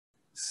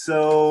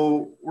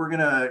So we're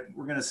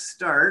gonna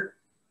start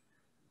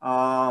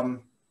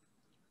animal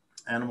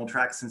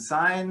tracks and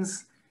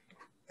signs,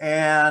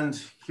 and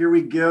here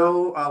we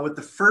go with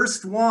the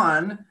first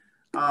one.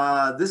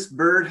 This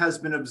bird has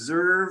been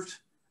observed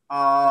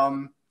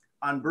on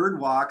bird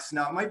walks.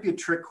 Now it might be a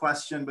trick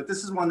question, but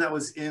this is one that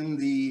was in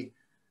the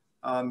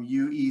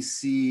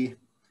UEC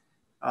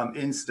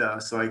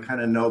Insta, so I kind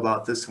of know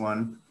about this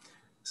one.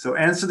 So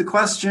answer the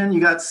question.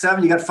 You got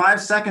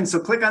 5 seconds. So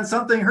click on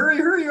something. Hurry,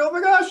 hurry. Oh my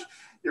gosh,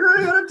 you're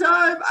running out of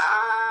time.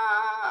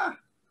 Ah!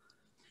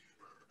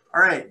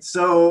 All right.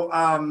 So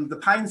the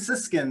pine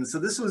siskin. So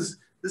this is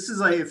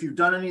like, if you've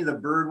done any of the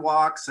bird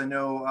walks, I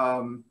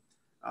know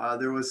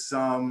there was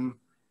some,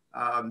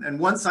 and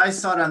once I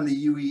saw it on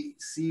the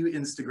UEC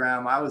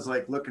Instagram, I was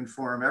like looking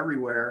for them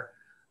everywhere.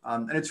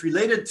 And it's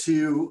related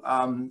to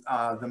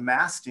the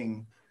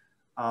masting.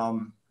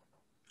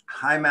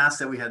 High mast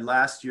that we had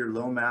last year,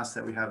 low mast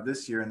that we have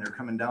this year, and they're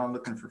coming down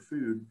looking for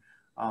food.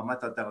 I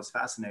thought that was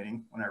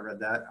fascinating when I read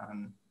that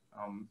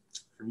from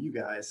you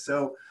guys.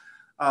 So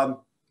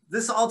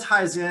this all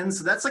ties in.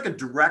 So that's like a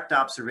direct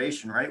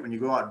observation, right? When you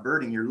go out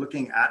birding, you're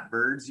looking at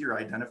birds, you're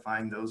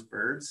identifying those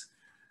birds.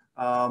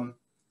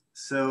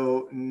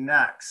 So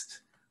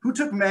next, who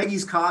took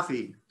Maggie's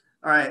coffee?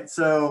 All right,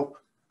 so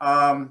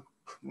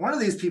one of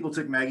these people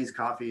took Maggie's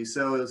coffee.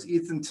 So it was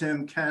Ethan,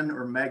 Tim, Ken,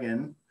 or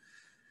Megan.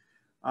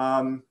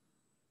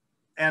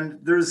 And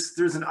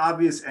there's an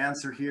obvious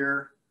answer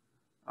here.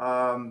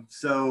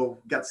 So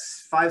got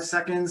 5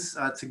 seconds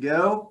to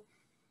go.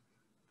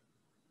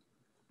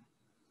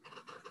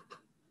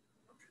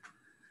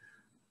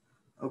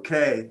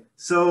 Okay,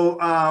 so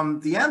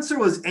the answer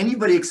was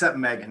anybody except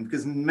Megan,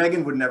 because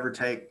Megan would never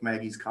take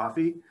Maggie's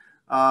coffee.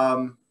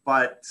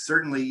 But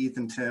certainly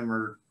Ethan, Tim,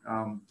 or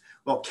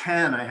well,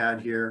 Ken I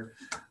had here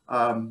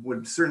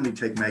would certainly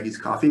take Maggie's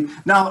coffee.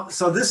 Now,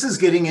 so this is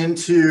getting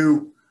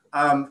into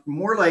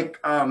more like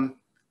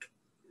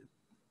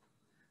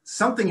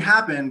something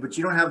happened, but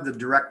you don't have the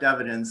direct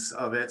evidence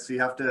of it. So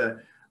you have to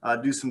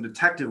do some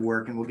detective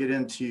work, and we'll get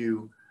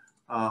into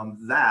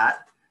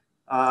that.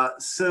 All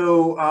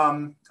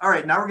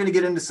right, now we're going to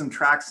get into some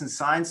tracks and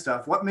sign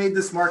stuff. What made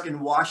this mark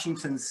in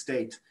Washington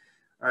State?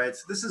 All right,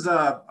 so this is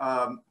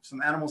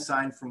some animal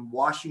sign from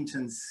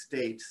Washington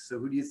State. So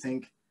who do you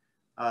think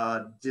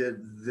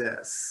did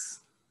this?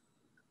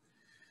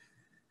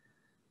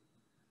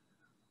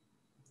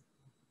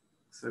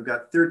 So I've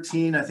got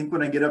 13. I think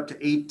when I get up to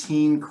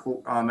 18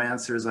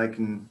 answers, I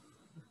can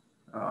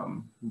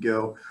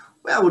go.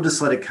 Well, we'll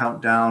just let it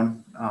count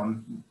down.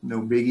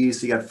 No biggie.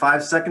 So you got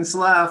 5 seconds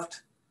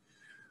left.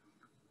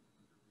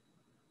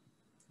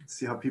 Let's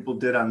see how people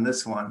did on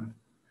this one.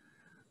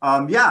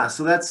 Yeah,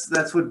 so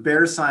that's what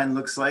bear sign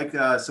looks like.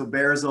 So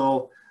bears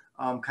will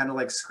kind of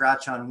like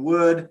scratch on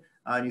wood.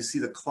 And you see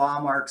the claw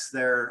marks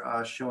there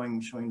showing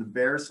the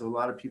bear. So a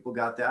lot of people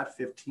got that,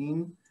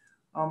 15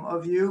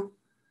 of you.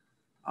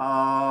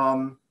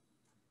 All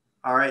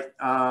right,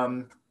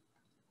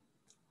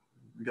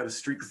 we got a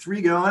streak of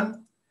 3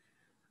 going.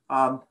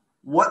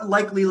 What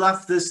likely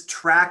left this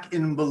track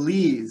in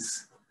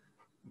Belize?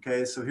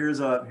 Okay, so here's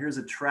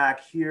a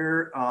track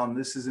here.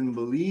 This is in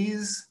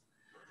Belize.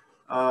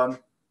 I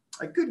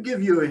could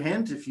give you a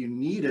hint if you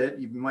need it.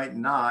 You might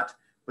not,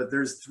 but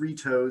there's 3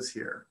 toes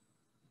here.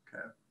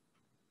 Okay.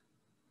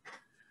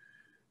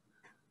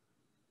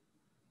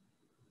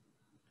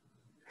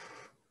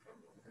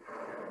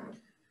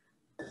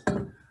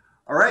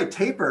 All right,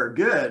 taper,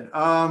 good.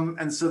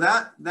 And so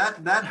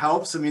that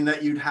helps. I mean,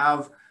 that you'd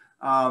have,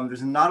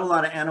 there's not a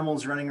lot of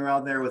animals running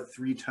around there with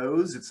 3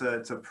 toes. It's a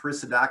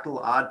perissodactyl,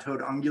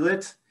 odd-toed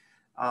ungulate.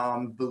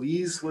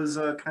 Belize was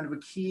kind of a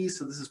key,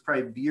 so this is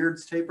probably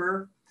Beard's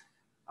taper.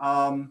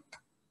 Again,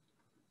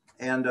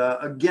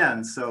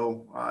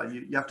 so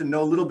you have to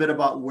know a little bit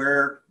about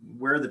where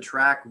the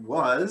track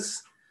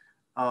was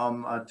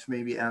to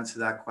maybe answer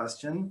that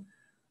question.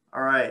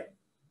 All right.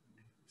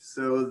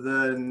 So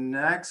the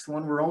next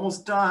one, we're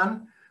almost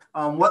done.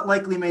 What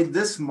likely made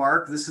this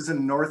mark? This is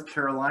in North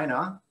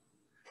Carolina.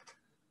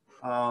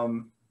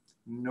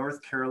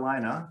 North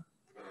Carolina.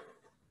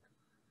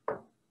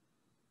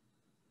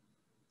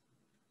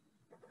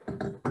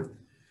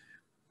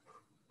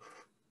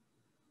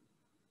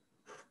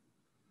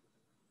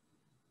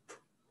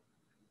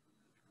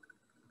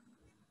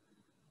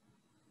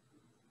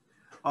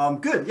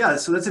 Good, yeah,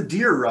 so that's a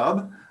deer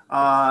rub.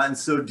 And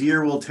so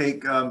deer will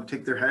take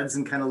their heads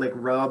and kind of like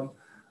rub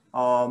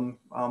on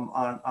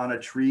a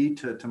tree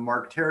to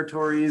mark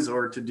territories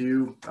or to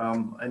do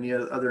any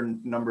other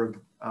number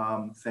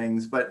of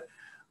things. But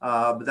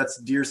that's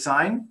deer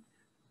sign.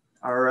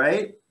 All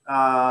right.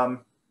 All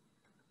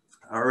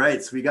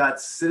right. So we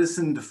got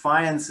Citizen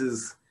Defiance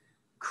is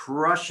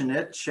crushing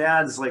it.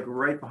 Chad's like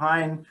right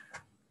behind.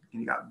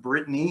 And you got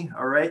Brittany.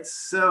 All right.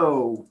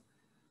 So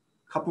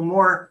a couple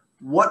more.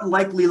 What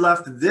likely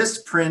left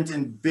this print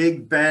in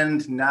Big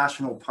Bend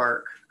National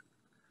Park?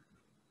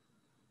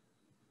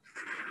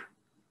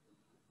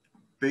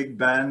 Big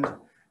Bend,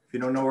 if you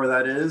don't know where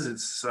that is,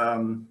 it's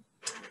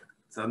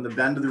It's on the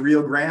bend of the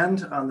Rio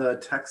Grande on the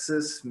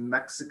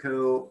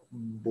Texas-Mexico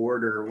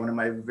border, one of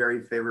my very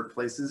favorite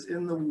places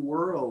in the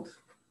world.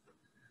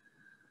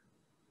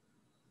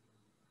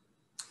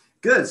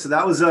 Good, so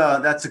that was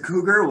that's a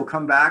cougar. We'll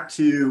come back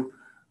to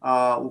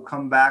that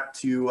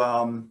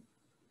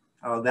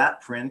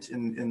print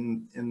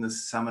in the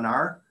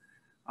seminar.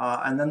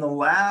 And then the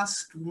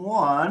last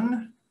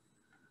one,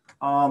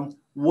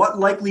 what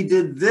likely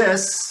did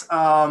this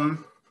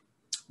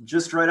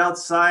just right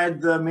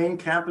outside the main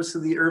campus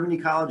of the Urban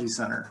Ecology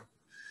Center.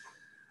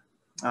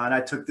 And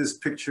I took this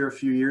picture a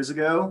few years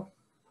ago.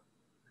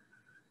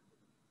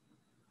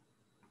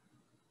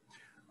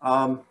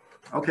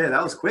 Okay,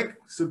 that was quick.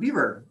 So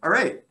beaver, all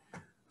right.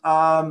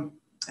 And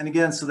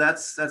again, so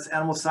that's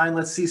animal sign.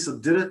 Let's see, so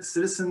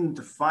Citizen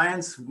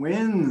Defiance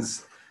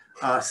wins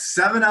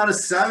 7 out of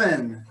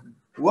 7.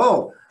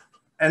 Whoa.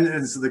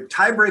 And so the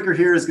tiebreaker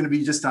here is going to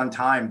be just on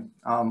time,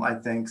 I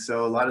think.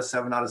 So a lot of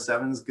 7 out of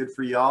 7s, good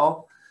for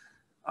y'all.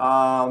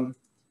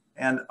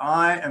 And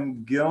I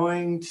am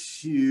going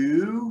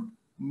to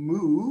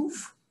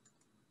move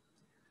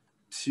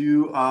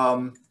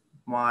to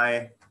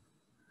my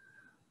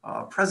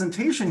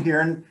presentation here.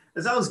 And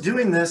as I was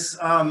doing this,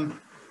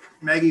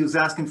 Maggie was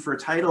asking for a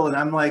title, and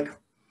I'm like,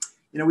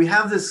 you know, we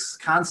have this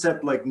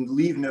concept like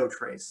leave no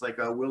trace, like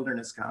a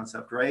wilderness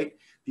concept, right?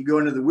 If you go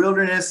into the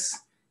wilderness,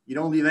 you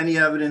don't leave any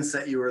evidence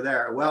that you were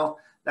there. Well,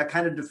 that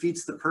kind of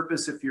defeats the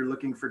purpose if you're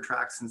looking for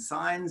tracks and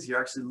signs. You're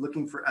actually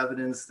looking for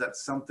evidence that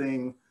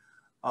something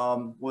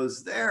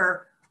was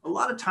there. A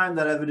lot of time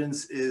that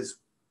evidence is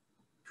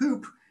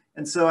poop.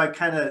 And so I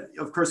kind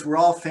of course, we're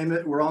all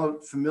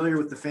familiar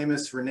with the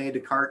famous René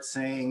Descartes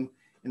saying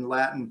in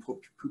Latin,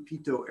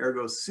 pupito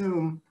ergo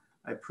sum,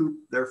 I poop,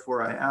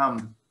 therefore I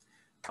am.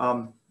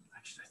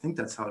 Actually, I think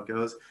that's how it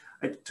goes.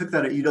 I took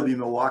that at UW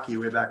Milwaukee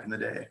way back in the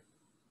day.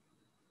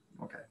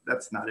 Okay,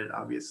 that's not it,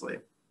 obviously.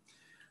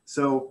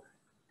 So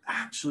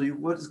actually,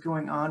 what is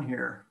going on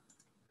here?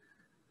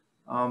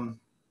 I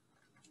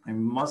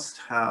must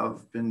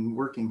have been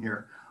working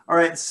here. All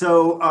right,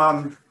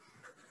 so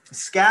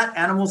scat,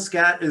 animal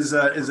scat is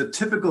a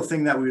typical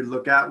thing that we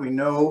look at. We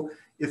know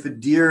if a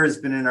deer has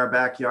been in our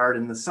backyard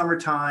in the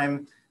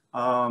summertime,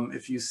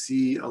 if you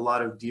see a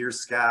lot of deer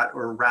scat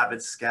or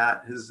rabbit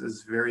scat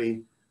is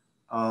very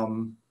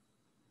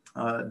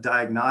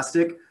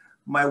diagnostic.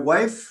 My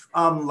wife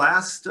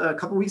a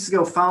couple weeks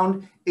ago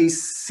found a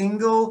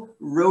single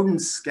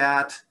rodent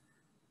scat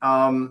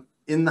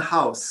in the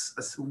house,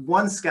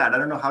 one scat. I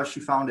don't know how she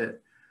found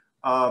it,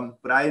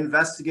 but I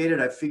investigated.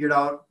 I figured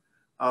out,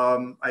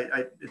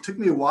 it took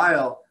me a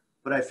while,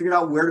 but I figured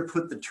out where to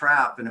put the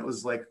trap, and it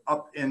was like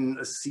up in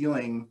a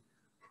ceiling.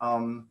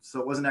 So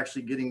it wasn't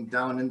actually getting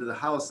down into the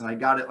house, and I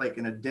got it like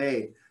in a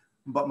day.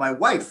 But my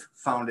wife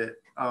found it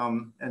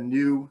and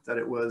knew that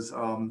it was,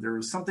 there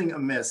was something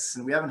amiss,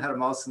 and we haven't had a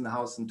mouse in the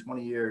house in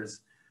 20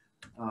 years,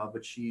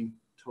 but she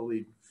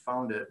totally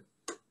found it.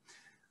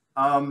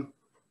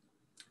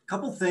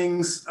 Couple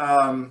things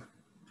on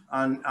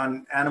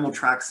animal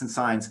tracks and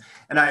signs.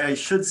 And I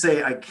should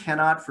say I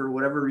cannot, for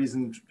whatever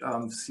reason,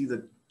 see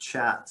the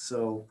chat.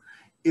 So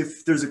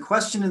if there's a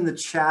question in the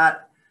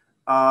chat,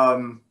 I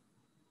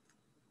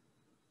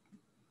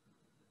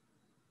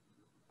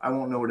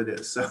won't know what it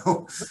is.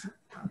 So,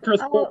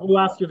 Chris, we'll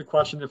ask you the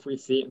question if we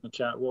see it in the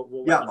chat. We'll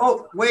yeah.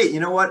 Oh, wait. You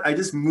know what? I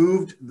just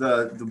moved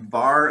the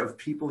bar of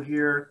people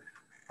here,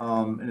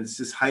 and it's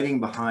just hiding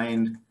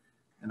behind.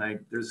 And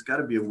there's got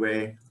to be a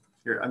way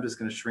here. I'm just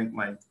going to shrink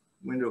my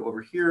window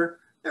over here.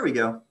 There we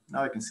go.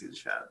 Now I can see the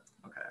chat.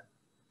 Okay.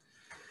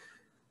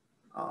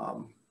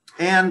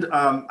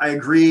 I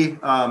agree.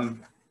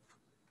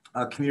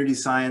 Community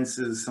science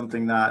is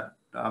something that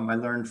I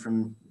learned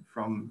from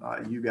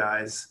you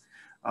guys.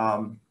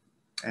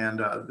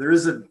 There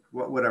is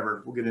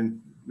whatever, we'll get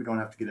in, we don't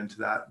have to get into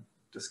that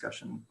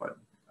discussion, but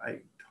I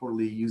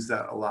totally use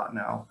that a lot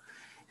now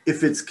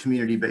if it's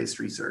community-based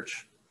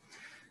research.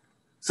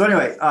 So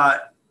anyway,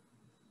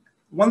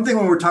 one thing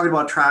when we're talking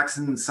about tracks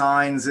and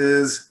signs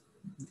is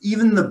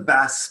even the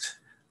best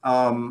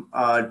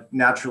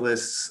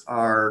naturalists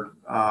are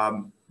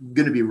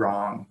going to be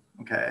wrong,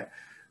 okay?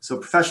 So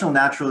professional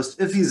naturalist,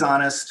 if he's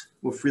honest,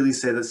 will freely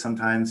say that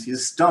sometimes he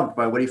is stumped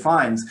by what he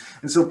finds.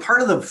 And so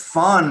part of the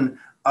fun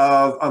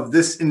of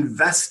this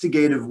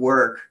investigative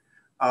work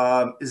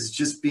is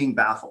just being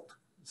baffled.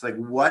 It's like,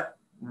 what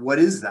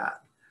is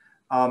that?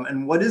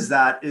 And what is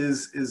that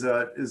is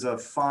a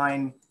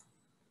fine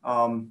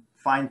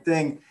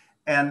thing.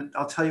 And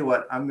I'll tell you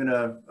what, I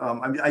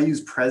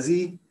use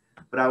Prezi,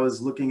 but I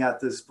was looking at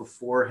this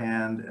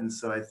beforehand. And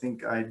so I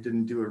think I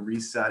didn't do a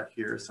reset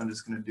here. So I'm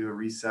just gonna do a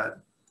reset.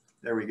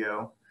 There we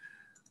go.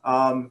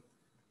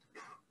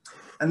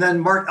 And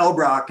then Mark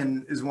Elbrock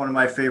is one of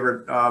my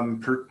favorite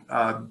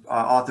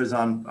authors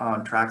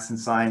on tracks and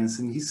signs.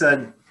 And he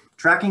said,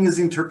 tracking is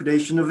the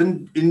interpretation of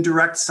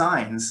indirect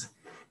signs.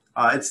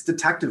 It's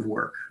detective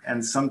work,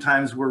 and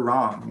sometimes we're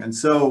wrong. And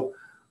so,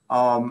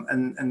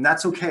 and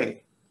that's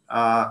okay.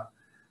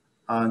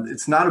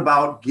 It's not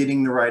about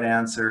getting the right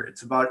answer.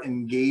 It's about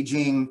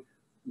engaging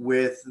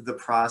with the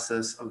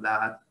process of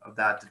that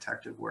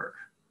detective work.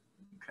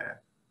 Okay.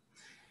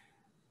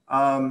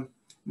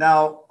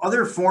 Now,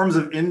 other forms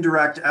of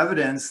indirect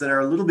evidence that are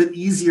a little bit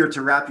easier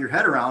to wrap your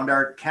head around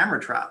are camera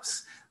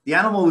traps. The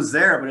animal was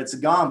there, but it's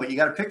gone, but you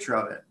got a picture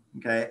of it,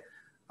 okay?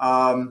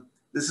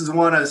 This is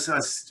one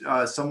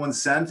someone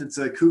sent. It's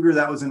a cougar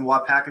that was in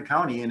Wapaka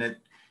County, and it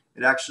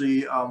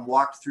actually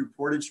walked through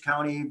Portage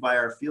County by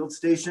our field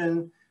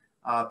station.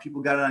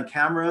 People got it on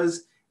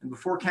cameras, and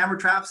before camera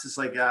traps, it's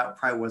like, yeah, it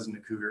probably wasn't a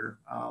cougar.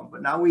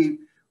 But now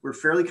we're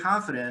fairly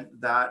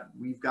confident that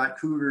we've got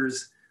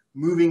cougars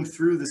moving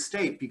through the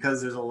state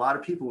because there's a lot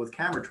of people with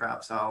camera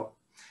traps out.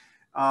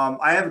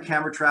 I have a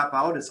camera trap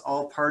out. It's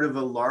all part of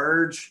a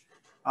large,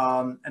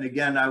 and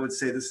again, I would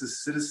say this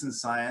is citizen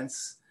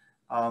science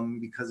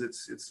because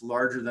it's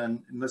larger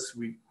than, unless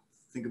we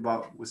think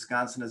about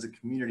Wisconsin as a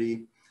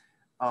community.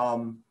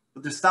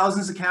 But there's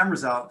thousands of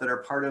cameras out that are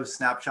part of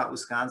Snapshot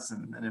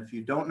Wisconsin. And if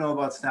you don't know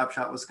about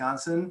Snapshot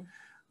Wisconsin,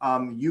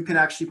 you can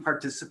actually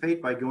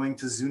participate by going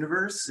to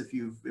Zooniverse. If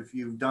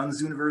you've done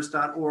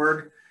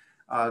zooniverse.org,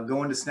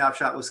 go into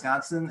Snapshot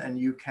Wisconsin, and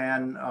you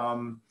can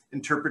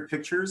interpret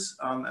pictures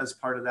as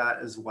part of that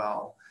as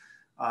well.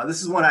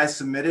 This is one I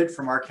submitted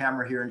from our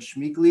camera here in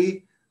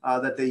Schmeekly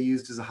that they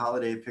used as a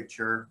holiday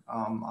picture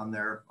on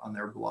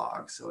their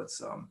blog. So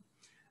it's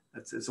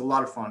a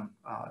lot of fun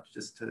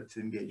just to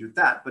engage with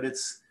that. But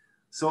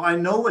so I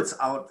know it's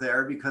out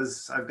there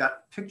because I've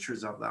got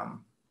pictures of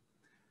them.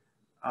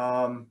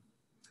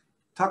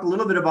 Talk a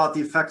little bit about the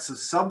effects of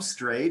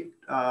substrate.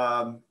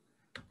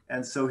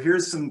 And so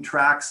here's some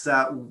tracks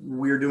that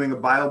we're doing a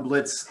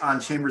BioBlitz on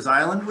Chambers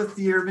Island with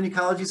the Urban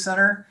Ecology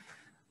Center.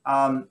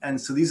 And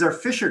so these are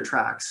Fisher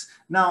tracks.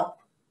 Now,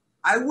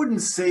 I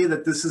wouldn't say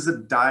that this is a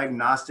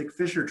diagnostic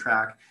Fisher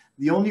track.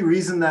 The only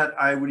reason that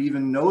I would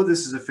even know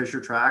this is a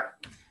Fisher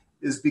track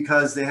is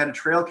because they had a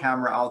trail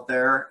camera out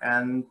there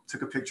and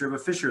took a picture of a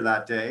Fisher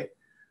that day.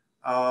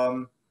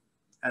 And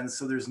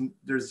so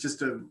there's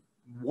just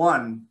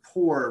one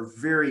poor,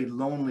 very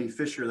lonely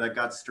Fisher that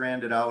got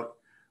stranded out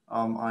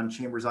on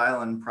Chambers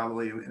Island,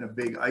 probably in a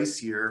big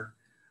ice year.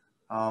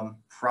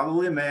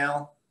 Probably a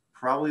male,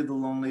 probably the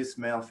loneliest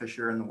male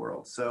Fisher in the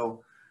world.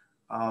 So,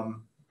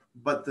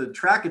 but the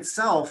track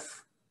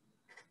itself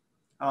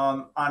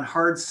on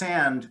hard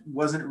sand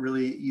wasn't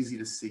really easy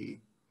to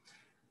see.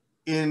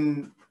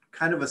 In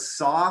kind of a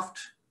soft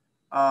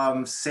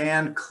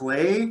sand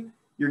clay,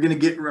 you're gonna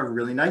get a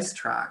really nice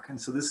track.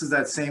 And so this is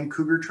that same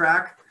cougar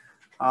track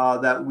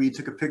that we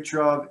took a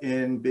picture of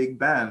in Big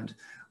Bend.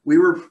 We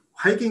were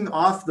hiking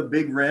off the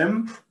big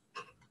rim,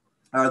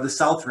 the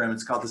South Rim,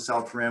 it's called the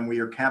South Rim. We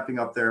were camping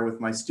up there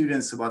with my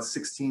students, about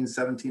 16,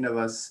 17 of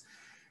us.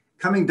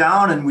 Coming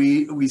down, and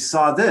we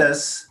saw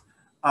this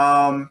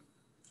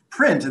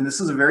print, and this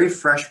is a very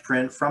fresh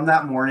print from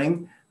that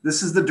morning.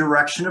 This is the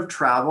direction of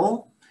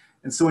travel.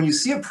 And so when you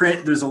see a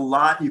print, there's a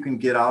lot you can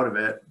get out of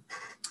it.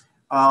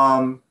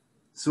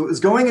 So it was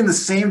going in the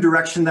same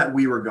direction that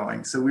we were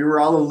going. So we were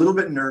all a little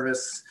bit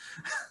nervous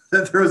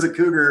that there was a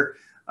cougar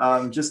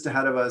just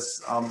ahead of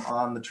us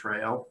on the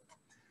trail.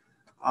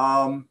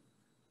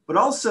 But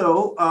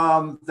also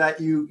that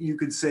you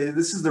could say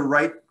this is the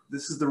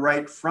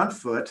right front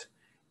foot,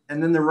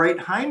 and then the right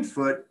hind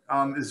foot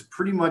is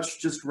pretty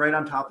much just right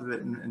on top of it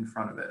in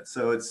front of it.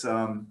 So it's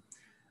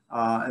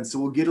and so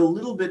we'll get a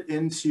little bit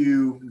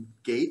into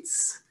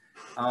gaits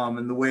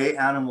and the way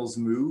animals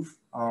move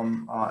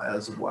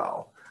as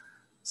well.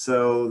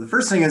 So the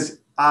first thing is,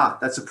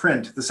 that's a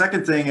print. The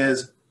second thing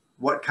is,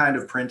 what kind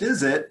of print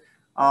is it?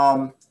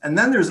 And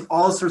then there's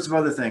all sorts of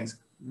other things.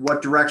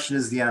 What direction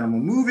is the animal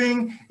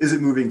moving? Is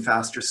it moving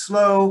fast or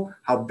slow?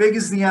 How big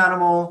is the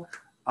animal?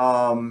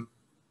 You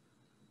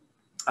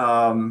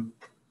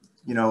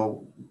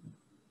know,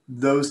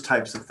 those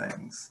types of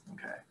things,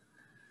 okay.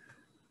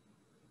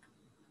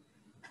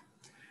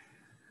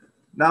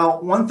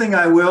 Now, one thing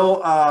I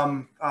will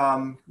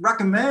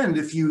recommend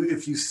if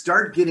you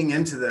start getting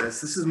into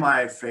this is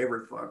my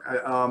favorite book.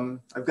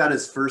 I've got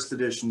his first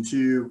edition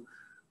too.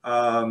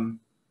 And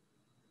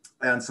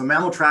so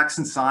Mammal Tracks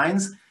and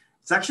Signs.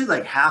 It's actually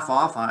like half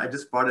off. I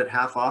just bought it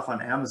half off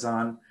on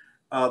Amazon,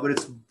 but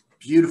it's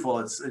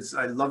beautiful.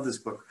 I love this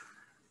book.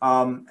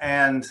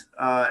 And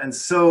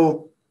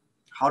so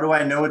how do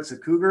I know it's a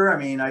cougar? I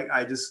mean,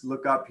 I just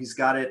look up, he's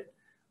got it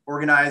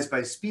organized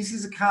by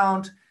species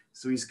account.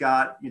 So he's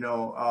got, you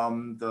know,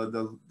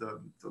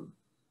 the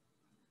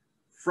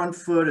front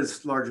foot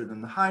is larger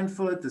than the hind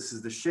foot. This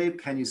is the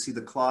shape. Can you see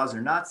the claws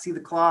or not see the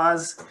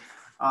claws?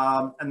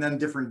 And then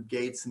different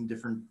gaits and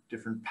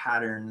different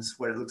patterns,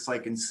 what it looks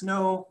like in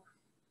snow,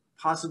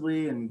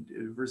 possibly, and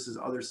versus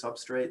other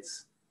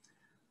substrates.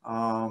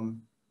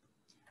 And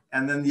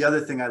then the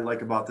other thing I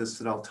like about this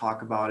that I'll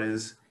talk about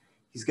is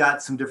he's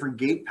got some different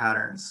gait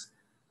patterns.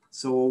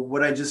 So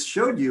what I just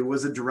showed you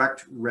was a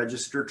direct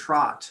register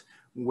trot,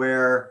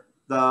 where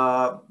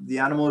the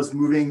animal is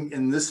moving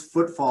in this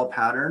footfall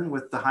pattern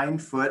with the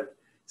hind foot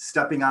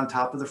stepping on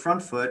top of the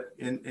front foot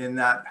in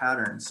that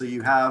pattern. So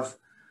you have,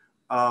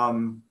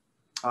 so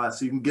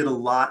you can get a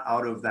lot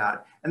out of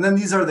that. And then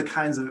these are the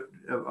kinds of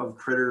of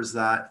critters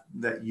that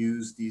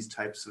use these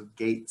types of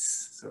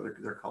gaits. So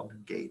they're called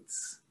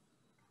gaits.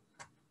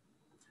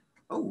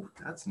 Oh,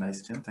 that's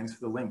nice, Tim. Thanks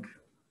for the link.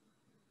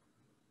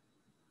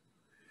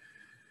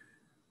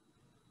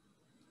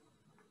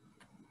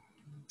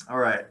 All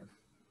right.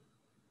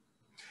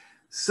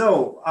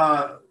 So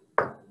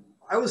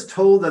I was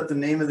told that the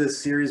name of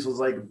this series was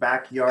like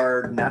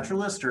Backyard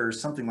Naturalist or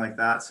something like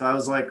that. So I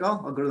was like,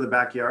 oh, I'll go to the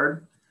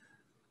backyard.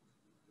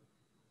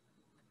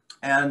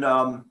 And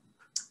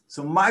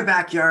so my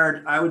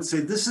backyard, I would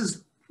say this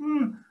is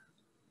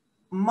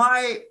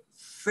my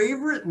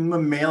favorite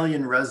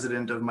mammalian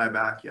resident of my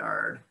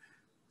backyard.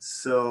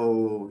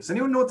 So does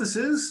anyone know what this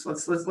is?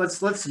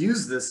 Let's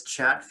use this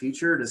chat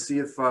feature to see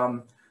if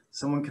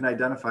someone can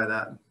identify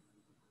that.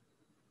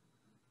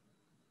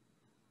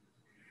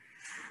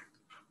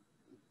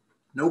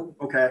 Nope.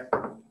 Okay.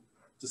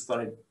 Just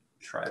thought I'd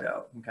try it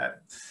out. Okay.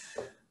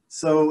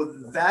 So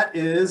that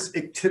is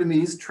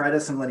Ictidomys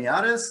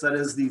tridecimlineatus. That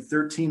is the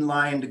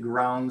 13-lined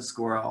ground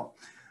squirrel.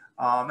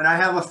 And I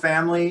have a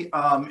family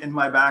in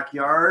my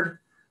backyard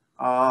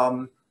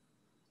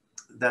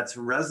that's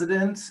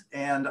resident.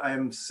 And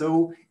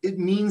it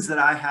means that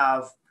I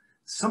have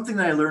something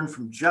that I learned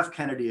from Jeff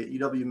Kennedy at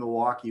UW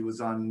Milwaukee was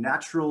on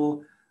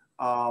natural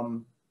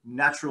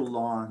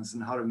lawns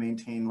and how to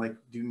maintain,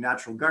 do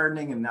natural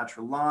gardening and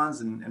natural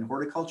lawns and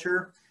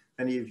horticulture. If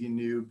any of you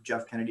knew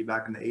Jeff Kennedy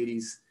back in the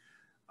 80s.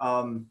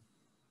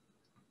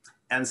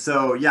 And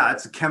so, yeah,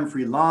 it's a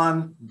chem-free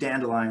lawn,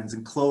 dandelions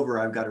and clover.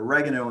 I've got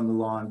oregano in the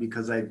lawn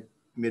because I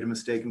made a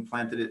mistake and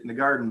planted it in the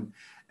garden.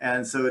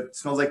 And so it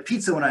smells like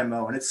pizza when I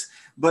mow. And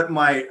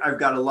I've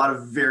got a lot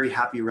of very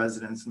happy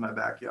residents in my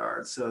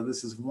backyard. So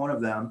this is one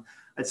of them.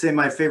 I'd say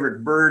my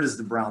favorite bird is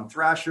the brown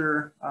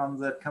thrasher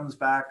that comes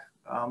back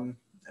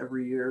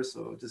every year.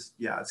 So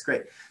yeah, it's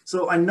great.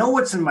 So I know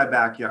what's in my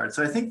backyard.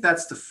 So I think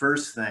that's the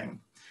first thing.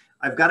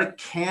 I've got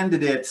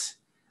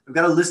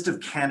a list of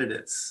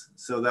candidates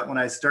so that when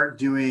I start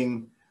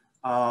doing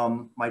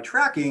my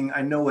tracking,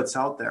 I know what's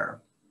out there.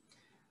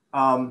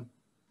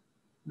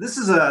 This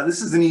is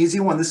an easy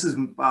one. This is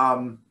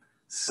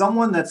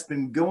someone that's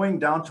been going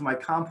down to my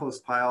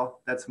compost pile.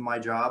 That's my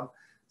job.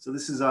 So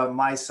this is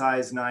my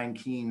size 9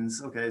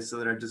 Keens. Okay, so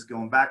that are just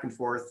going back and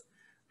forth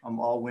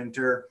all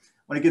winter.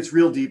 When it gets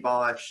real deep,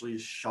 I'll actually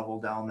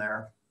shovel down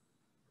there.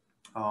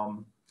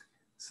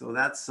 So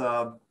that's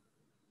a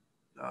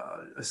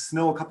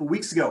snow a couple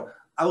weeks ago.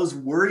 I was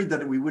worried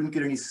that we wouldn't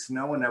get any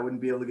snow and I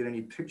wouldn't be able to get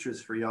any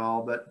pictures for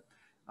y'all, but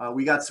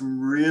we got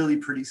some really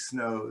pretty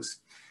snows.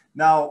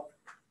 Now,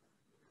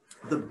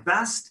 the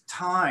best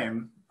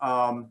time,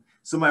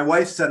 so my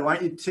wife said, why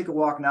don't you take a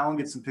walk now and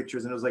get some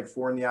pictures? And it was like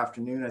 4 in the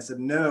afternoon. I said,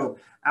 no,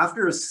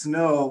 after a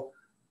snow,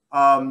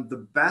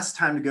 the best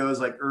time to go is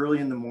like early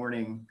in the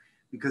morning,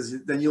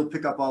 because then you'll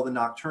pick up all the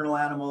nocturnal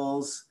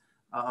animals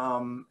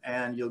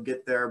and you'll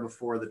get there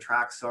before the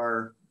tracks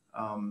are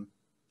kind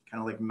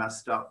of like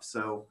messed up.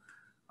 So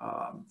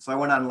I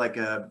went on like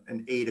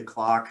an 8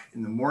 o'clock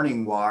in the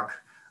morning walk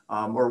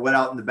or went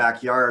out in the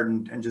backyard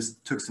and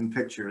just took some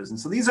pictures. And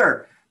so these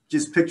are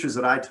just pictures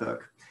that I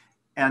took.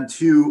 And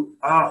to,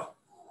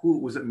 who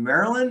was it,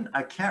 Marilyn?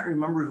 I can't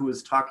remember who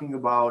was talking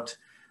about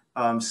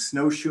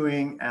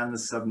snowshoeing and the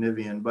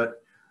subnivean,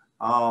 but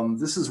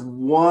this is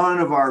one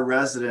of our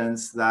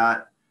residents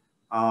that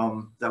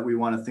we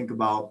want to think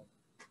about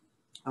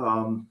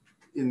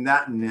in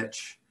that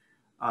niche.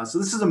 So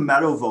this is a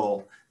meadow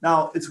vole.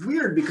 Now it's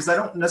weird because I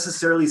don't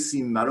necessarily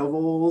see meadow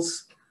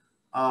voles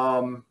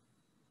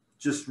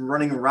just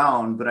running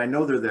around, but I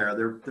know they're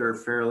there. They're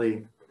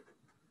fairly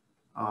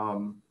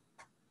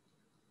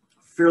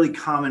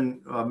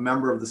common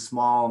member of the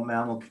small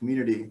mammal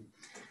community.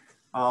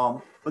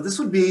 But this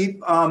would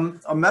be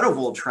a meadow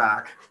vole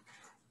track.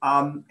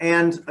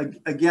 And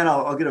again,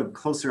 I'll get a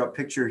closer up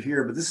picture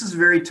here, but this is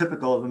very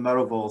typical of a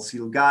meadow vole. So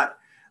you've got,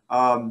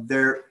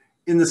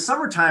 in the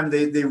summertime,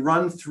 they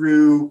run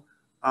through,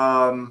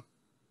 they'll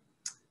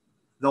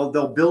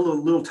build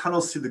little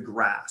tunnels through the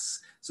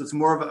grass. So it's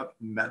more of a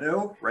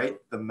meadow, right?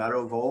 The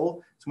meadow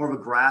vole. It's more of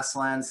a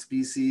grassland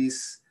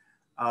species.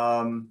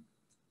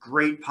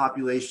 Great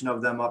population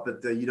of them up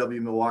at the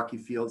UW Milwaukee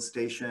Field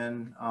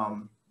Station,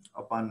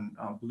 up on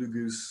Blue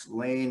Goose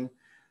Lane,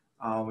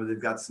 where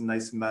they've got some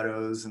nice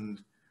meadows,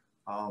 and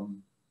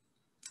I'm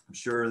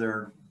sure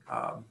they're,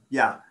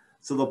 yeah.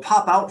 So they'll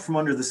pop out from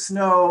under the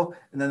snow,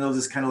 and then they'll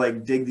just kind of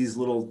like dig these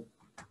little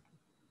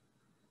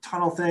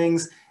tunnel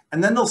things,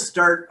 and then they'll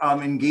start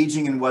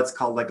engaging in what's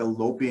called like a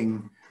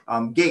loping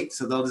gait.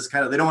 So they'll just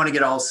kind of, they don't want to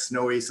get all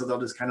snowy, so they'll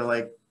just kind of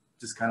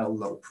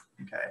lope,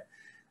 okay?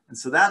 And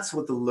so that's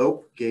what the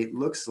lope gait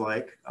looks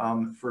like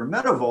for a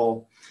meadow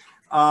vole.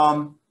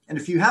 And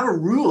if you have a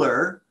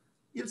ruler,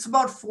 it's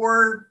about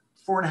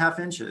 4.5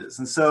 inches.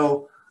 And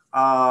so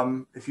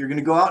if you're going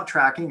to go out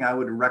tracking, I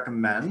would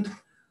recommend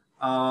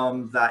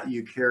that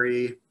you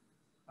carry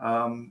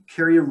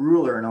a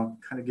ruler, and I'll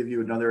kind of give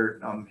you another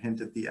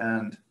hint at the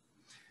end.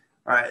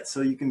 All right,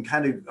 so you can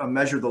kind of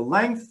measure the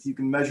length, you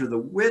can measure the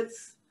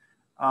width,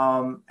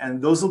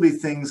 and those will be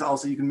things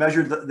also, you can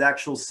measure the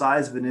actual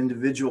size of an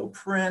individual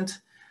print.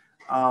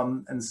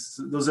 And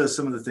so those are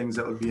some of the things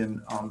that would be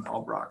in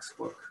Albrock's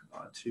book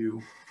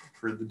too,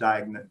 for the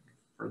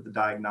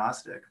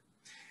diagnostic.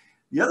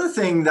 The other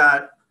thing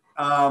that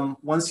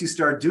once you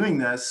start doing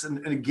this,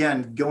 and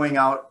again, going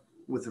out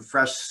with the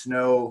fresh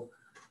snow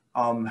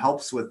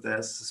helps with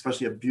this,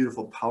 especially a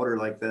beautiful powder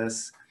like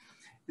this,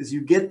 is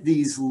you get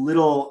these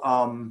little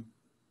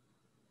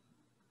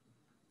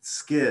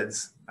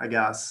skids, I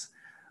guess.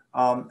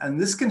 And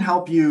this can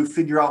help you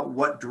figure out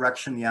what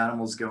direction the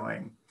animal's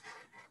going.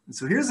 And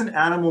so here's an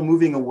animal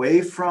moving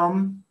away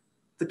from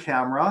the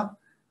camera.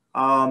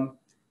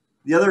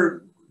 The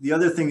other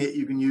thing that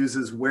you can use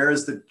is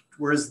where's the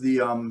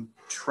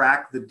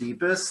track the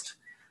deepest?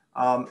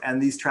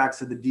 And these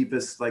tracks are the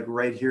deepest, like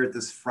right here at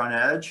this front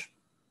edge.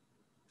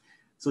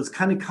 So it's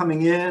kind of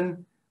coming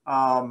in.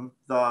 A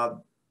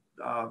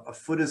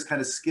foot is kind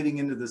of skidding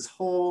into this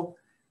hole,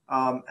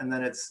 and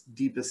then it's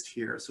deepest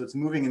here. So it's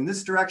moving in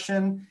this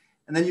direction.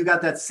 And then you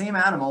got that same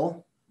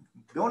animal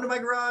going to my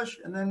garage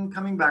and then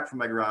coming back from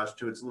my garage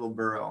to its little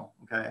burrow,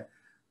 okay?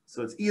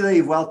 So it's ida y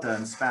vuelta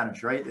in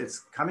Spanish, right? It's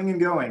coming and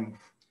going,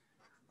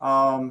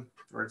 or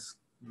it's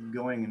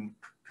going and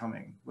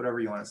coming, whatever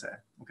you want to say,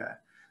 okay?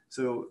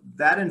 So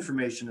that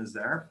information is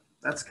there.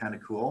 That's kind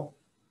of cool.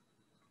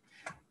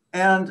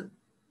 And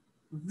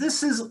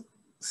this is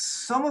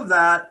some of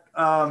that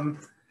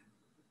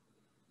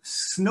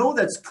snow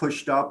that's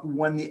pushed up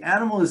when the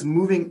animal is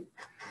moving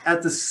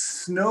at the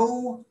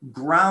snow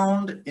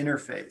ground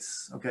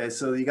interface. Okay,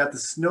 so you got the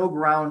snow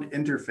ground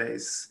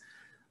interface,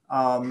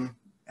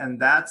 and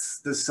that's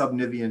the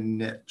subnivean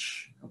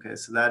niche. Okay,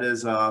 so that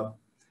is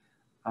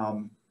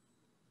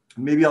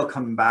maybe I'll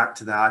come back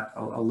to that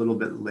a little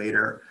bit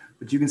later,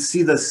 but you can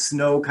see the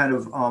snow kind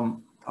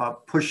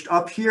of pushed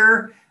up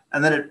here,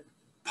 and then it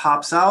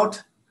pops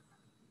out,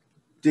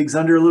 digs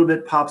under a little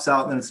bit, pops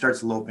out, and then it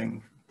starts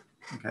loping.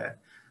 Okay.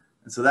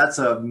 And so that's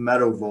a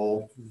meadow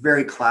vole,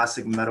 very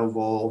classic meadow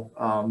vole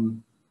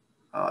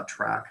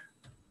track.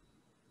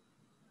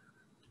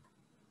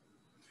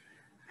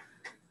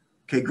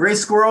 Okay, gray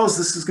squirrels,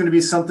 this is going to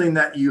be something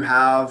that you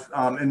have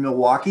in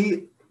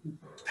Milwaukee.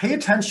 Pay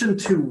attention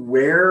to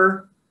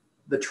where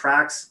the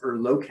tracks are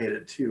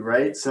located too,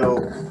 right?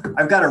 So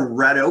I've got a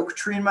red oak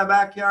tree in my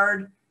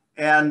backyard,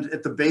 and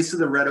at the base of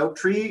the red oak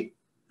tree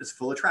is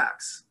full of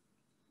tracks.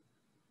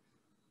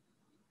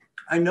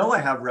 I know I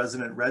have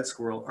resident red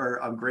squirrel or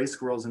gray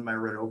squirrels in my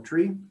red oak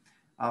tree.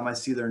 I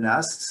see their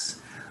nests.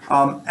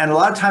 And a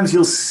lot of times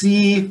you'll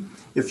see,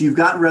 if you've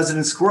got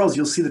resident squirrels,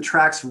 you'll see the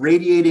tracks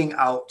radiating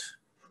out,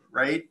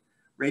 right?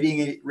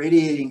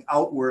 Radiating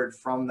outward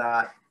from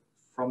that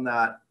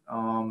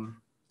home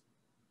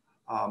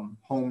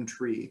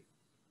tree,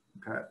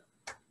 okay?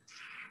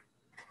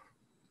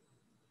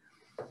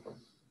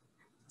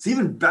 It's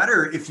even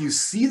better if you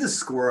see the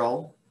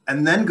squirrel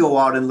and then go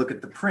out and look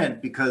at the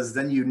print, because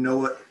then you know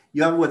what,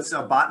 you have what's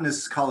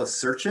botanists call a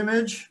search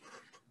image,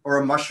 or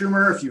a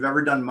mushroomer. If you've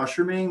ever done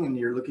mushrooming and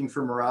you're looking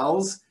for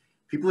morels,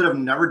 people that have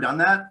never done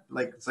that,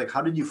 like, it's like,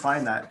 how did you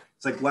find that?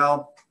 It's like,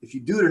 well, if you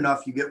do it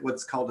enough, you get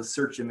what's called a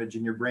search image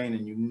in your brain,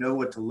 and you know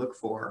what to look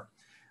for.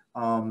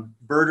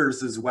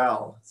 Birders as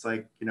well. It's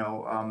like, you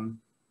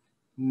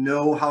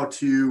know how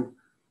to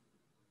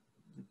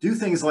do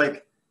things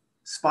like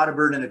spot a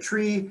bird in a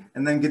tree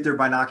and then get their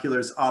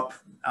binoculars up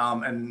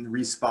and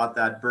respot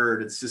that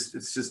bird. It's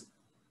just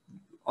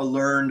a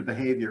learned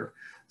behavior.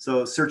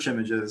 So search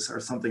images are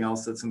something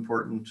else that's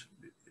important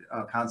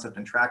concept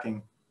in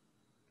tracking.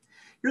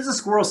 Here's a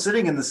squirrel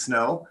sitting in the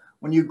snow.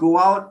 When you go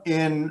out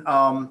in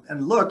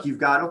and look, you've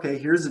got, okay,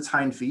 here's its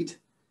hind feet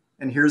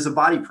and here's a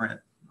body print,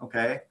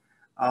 okay?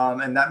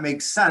 And that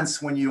makes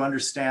sense when you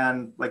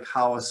understand like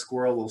how a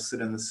squirrel will sit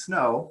in the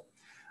snow.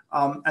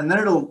 And then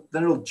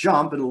it'll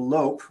jump, it'll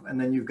lope, and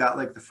then you've got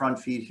like the front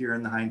feet here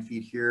and the hind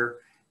feet here.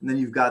 And then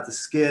you've got the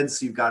skids,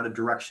 so you've got a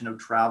direction of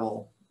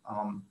travel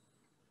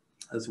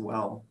as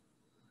well.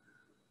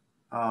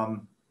 I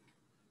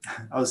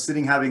was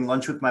sitting having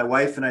lunch with my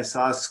wife, and I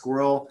saw a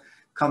squirrel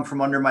come from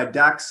under my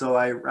deck. So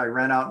I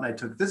ran out and I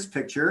took this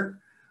picture.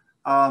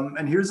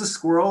 And here's a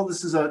squirrel.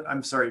 This is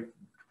I'm sorry,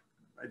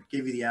 I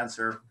gave you the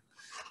answer.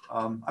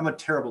 I'm a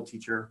terrible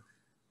teacher.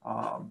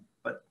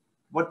 But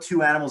what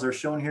two animals are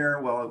shown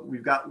here? Well,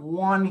 we've got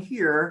one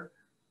here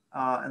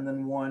and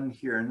then one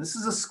here. And this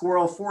is a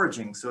squirrel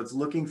foraging. So it's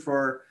looking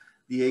for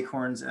the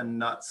acorns and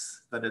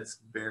nuts that it's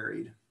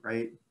buried,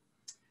 right?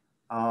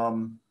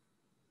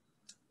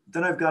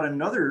 Then I've got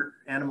another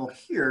animal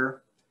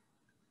here,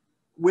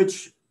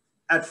 which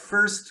at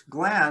first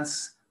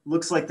glance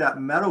looks like that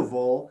meadow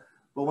vole,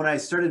 but when I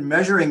started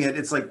measuring it,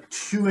 it's like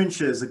 2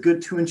 inches, a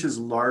good 2 inches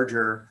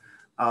larger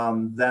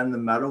than the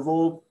meadow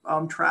vole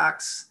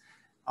tracks.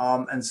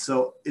 And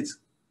so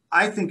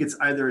I think it's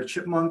either a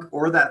chipmunk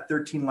or that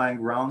 13-line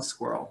ground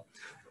squirrel.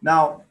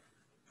 Now,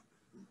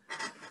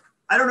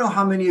 I don't know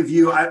how many of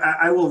you,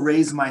 I will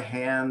raise my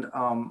hand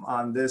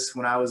on this.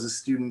 When I was a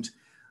student,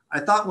 I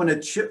thought when a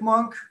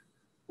chipmunk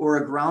or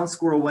a ground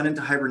squirrel went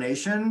into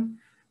hibernation,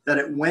 that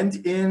it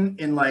went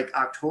in like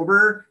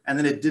October and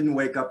then it didn't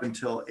wake up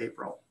until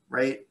April,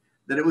 right?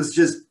 That it was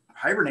just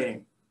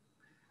hibernating.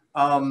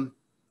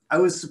 I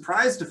was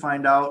surprised to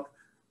find out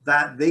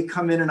that they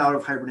come in and out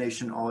of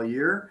hibernation all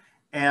year.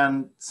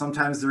 And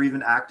sometimes they're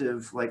even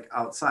active like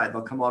outside.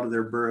 They'll come out of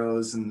their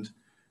burrows and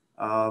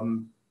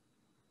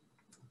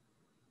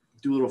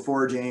do a little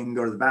foraging,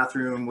 go to the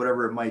bathroom,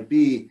 whatever it might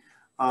be.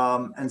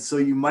 And so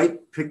you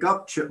might pick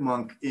up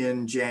chipmunk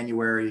in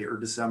January or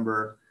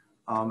December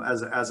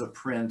as a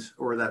print,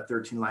 or that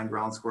 13-line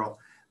ground squirrel.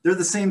 They're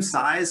the same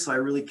size, so I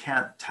really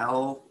can't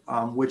tell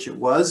which it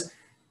was.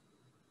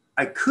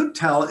 I could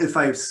tell if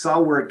I saw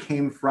where it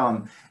came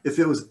from. If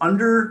it was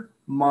under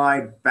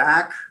my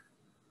back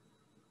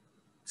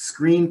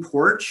screen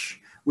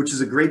porch, which is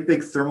a great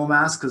big thermal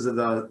mass because of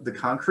the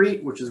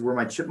concrete, which is where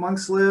my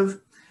chipmunks live,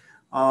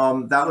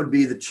 that would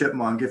be the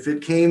chipmunk. If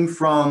it came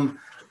from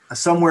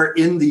somewhere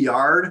in the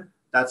yard,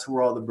 that's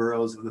where all the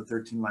burrows of the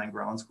 13-line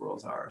ground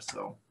squirrels are.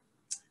 So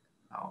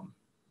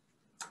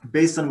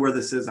based on where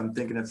this is, I'm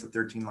thinking it's a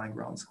 13-line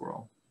ground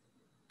squirrel.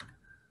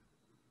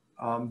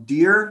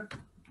 Deer,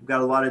 we've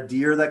got a lot of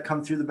deer that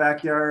come through the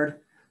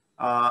backyard.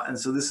 And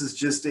so this is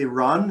just a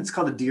run. It's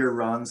called a deer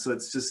run. So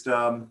it's just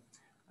a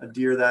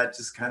deer that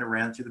just kind of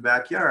ran through the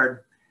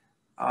backyard.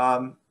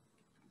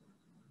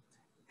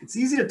 It's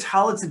easy to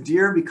tell it's a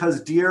deer because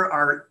deer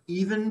are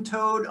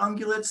even-toed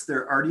ungulates.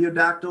 They're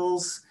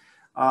artiodactyls.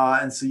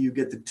 And so you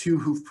get the 2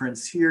 hoof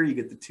prints here. You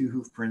get the 2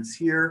 hoof prints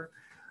here.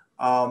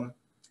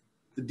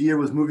 The deer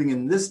was moving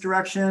in this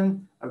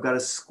direction. I've got a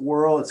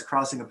squirrel. It's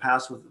crossing a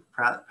path with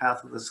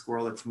a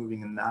squirrel that's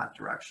moving in that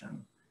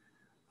direction.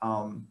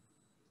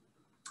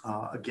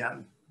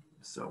 Again,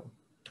 so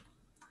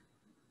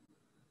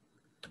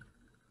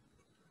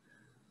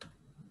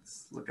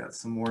let's look at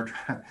some more.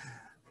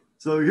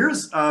 So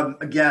here's,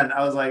 again,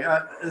 I was like,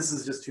 this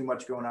is just too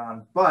much going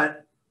on.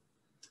 But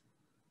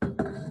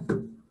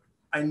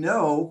I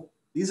know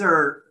these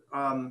are,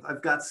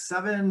 I've got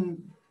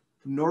 7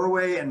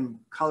 Norway and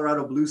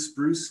Colorado blue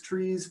spruce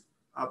trees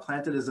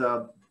planted as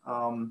a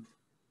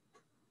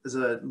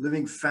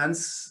living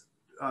fence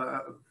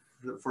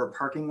for a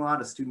parking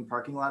lot, a student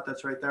parking lot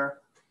that's right there.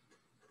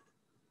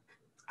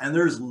 And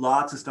there's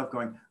lots of stuff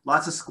going,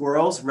 lots of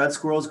squirrels, red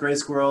squirrels, gray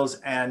squirrels,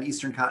 and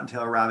eastern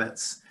cottontail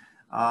rabbits.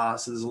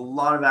 So there's a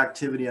lot of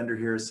activity under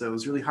here. So it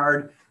was really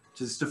hard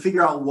just to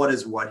figure out what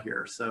is what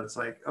here. So it's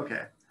like,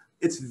 okay,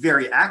 it's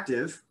very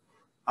active.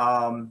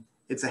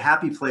 It's a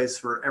happy place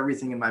for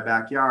everything in my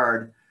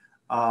backyard,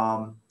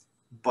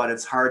 but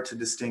it's hard to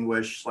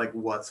distinguish like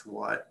what's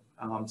what.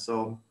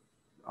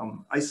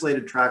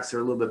 Isolated tracks are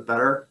a little bit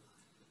better.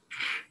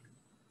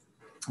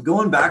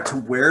 Going back to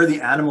where the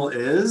animal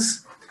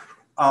is,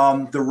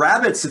 the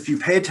rabbits, if you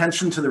pay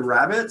attention to the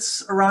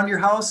rabbits around your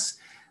house,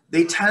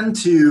 they tend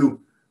to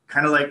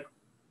kind of like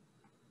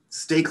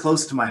stay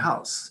close to my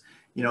house.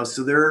 You know,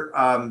 so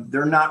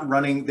they're not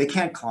running, they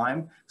can't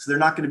climb, so they're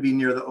not going to be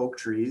near the oak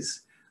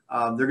trees.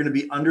 They're going to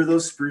be under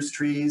those spruce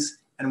trees,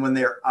 and when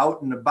they're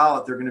out and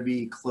about, they're going to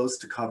be close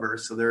to cover.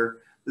 So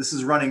this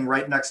is running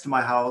right next to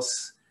my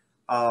house.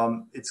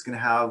 It's going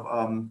to have,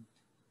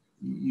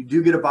 you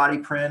do get a body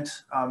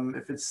print.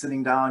 If it's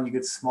sitting down, you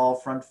get small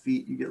front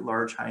feet, you get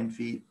large hind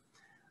feet.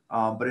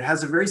 But it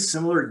has a very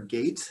similar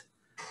gait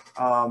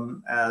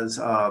as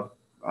a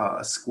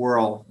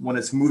squirrel when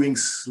it's moving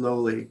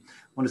slowly.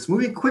 When it's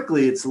moving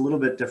quickly, it's a little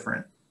bit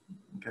different.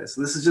 Okay,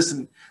 so this is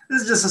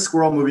just a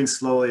squirrel moving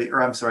slowly,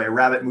 or I'm sorry, a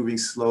rabbit moving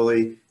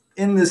slowly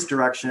in this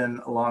direction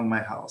along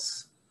my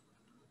house.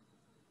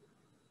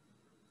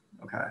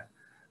 Okay,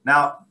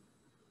 now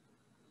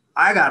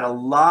I got a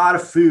lot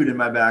of food in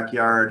my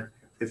backyard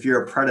if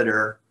you're a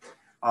predator.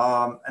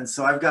 And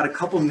so I've got a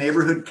couple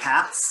neighborhood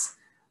cats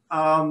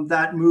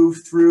that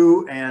move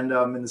through, and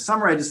in the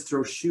summer I just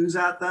throw shoes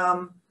at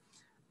them.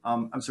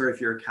 I'm sorry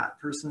if you're a cat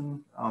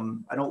person.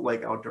 I don't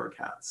like outdoor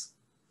cats.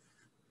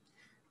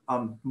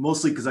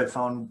 Mostly because I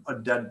found a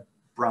dead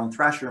brown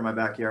thrasher in my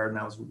backyard and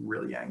I was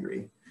really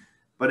angry.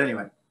 But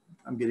anyway,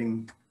 I'm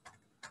getting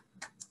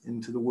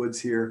into the woods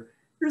here.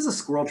 Here's a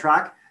squirrel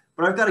track,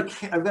 but I've got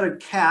a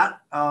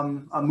cat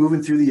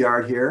moving through the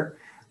yard here.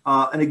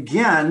 And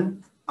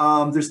again,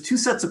 there's 2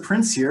 sets of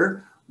prints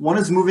here. One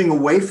is moving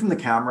away from the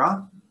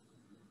camera,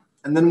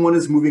 and then one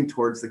is moving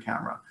towards the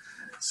camera.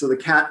 So the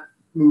cat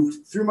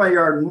moved through my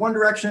yard in one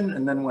direction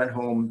and then went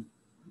home.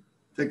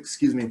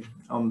 Excuse me,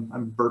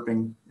 I'm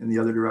burping in the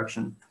other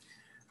direction.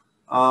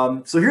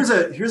 So here's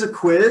a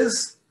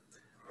quiz.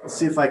 Let's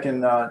see if I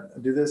can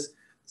do this.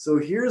 So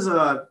here's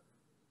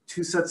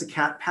 2 sets of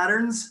cat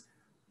patterns.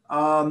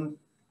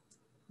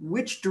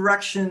 Which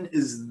direction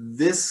is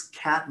this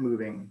cat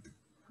moving?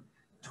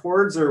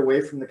 Towards or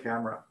away from the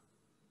camera?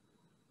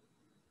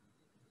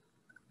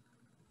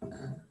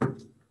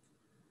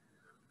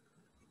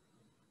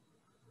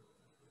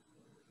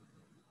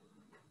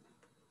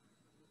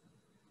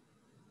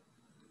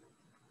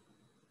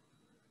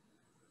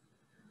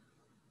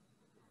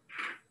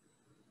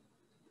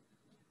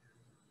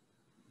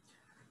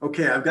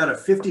 Okay, I've got a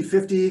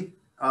 50-50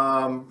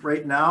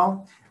 right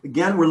now.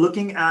 Again, we're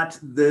looking at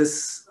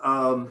this.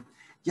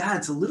 Yeah,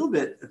 it's a little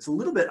bit,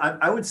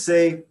 I would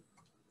say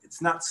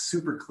it's not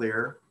super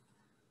clear.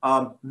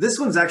 This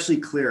one's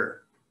actually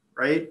clear.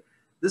 right?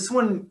 This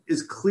one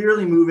is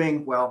clearly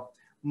moving, well,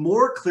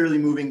 more clearly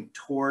moving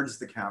towards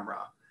the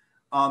camera.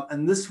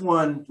 And this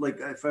one, like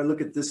if I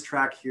look at this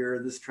track here,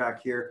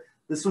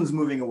 this one's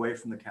moving away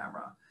from the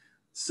camera.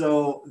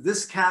 So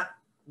this cat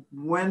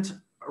went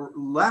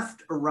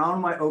left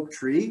around my oak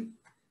tree,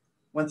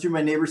 went through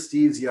my neighbor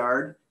Steve's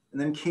yard,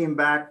 and then came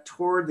back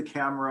toward the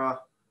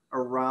camera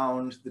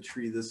around the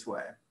tree this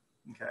way.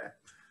 Okay.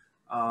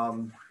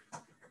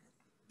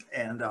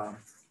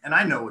 And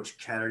I know which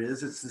cat it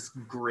is. It's this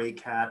gray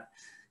cat.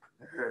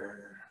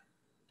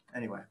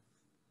 Anyway.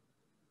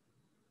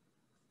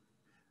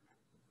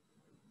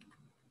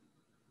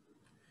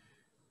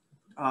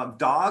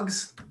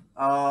 Dogs.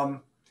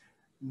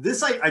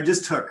 This I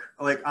just took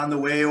like on the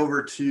way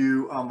over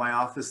to my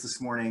office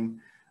this morning.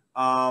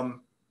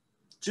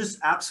 Just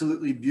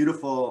absolutely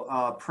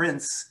beautiful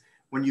prints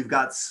when you've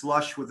got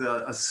slush with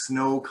a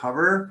snow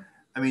cover.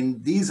 I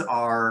mean, these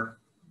are,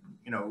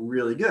 you know,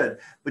 really good,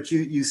 but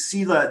you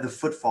see the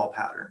footfall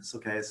patterns.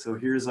 Okay, so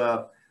here's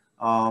the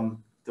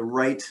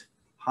right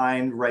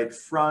hind, right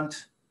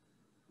front,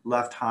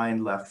 left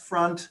hind, left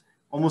front,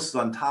 almost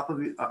on top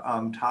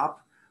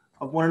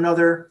of one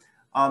another.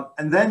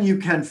 And then you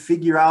can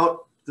figure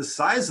out the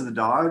size of the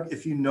dog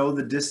if you know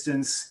the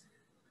distance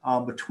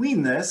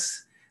between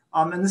this.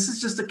 And this is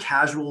just a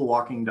casual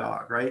walking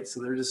dog, right? So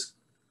they're just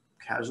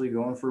casually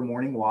going for a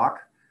morning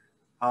walk.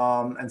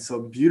 And so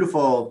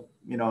beautiful,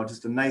 you know,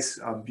 just a nice,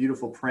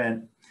 beautiful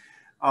print.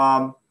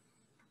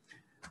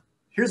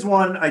 Here's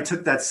one I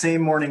took that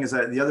same morning as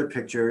the other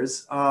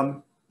pictures.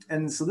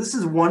 And so this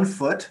is 1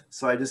 foot.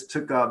 So I just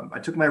took, I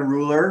took my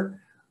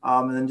ruler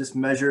and then just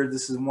measured,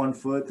 this is 1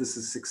 foot, this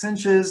is 6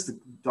 inches. The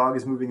dog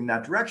is moving in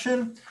that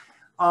direction.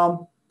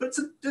 But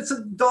it's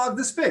a dog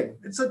this big.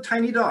 It's a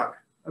tiny dog.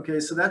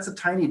 Okay, so that's a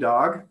tiny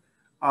dog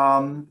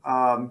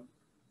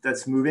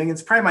that's moving.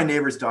 It's probably my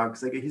neighbor's dog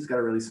because he's got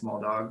a really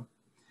small dog.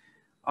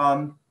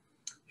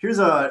 Here's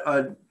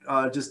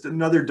just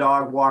another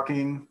dog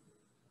walking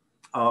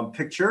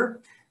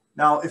picture.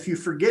 Now, if you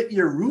forget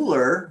your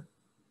ruler,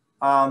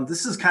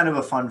 this is kind of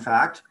a fun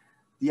fact.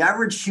 The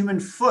average human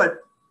foot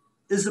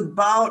is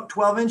about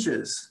 12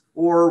 inches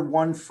or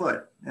 1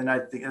 foot. And I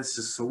think that's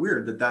just so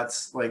weird that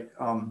that's like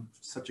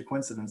such a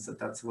coincidence that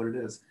that's what it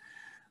is.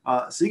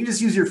 So you can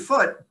just use your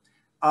foot.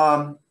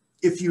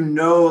 If you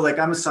know, like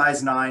I'm a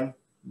size 9,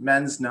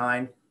 men's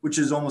 9, which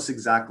is almost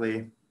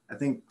exactly, I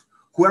think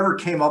whoever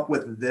came up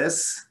with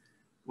this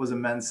was a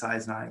men's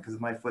size 9 because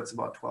my foot's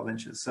about 12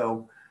 inches.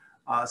 So,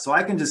 so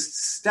I can just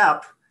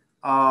step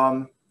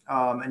and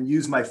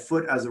use my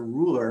foot as a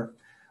ruler.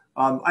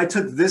 I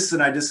took this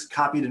and I just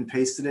copied and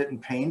pasted it in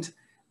paint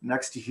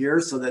next to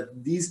here so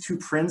that these two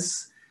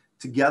prints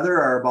together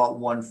are about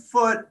 1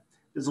 foot.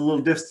 There's a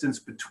little distance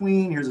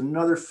between. Here's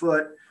another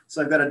foot.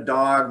 So I've got a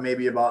dog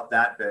maybe about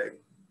that big,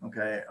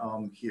 okay,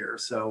 here.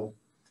 So,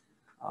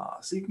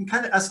 so you can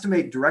kind of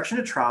estimate direction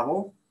of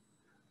travel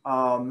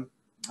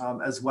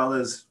as well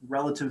as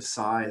relative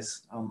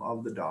size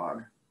of the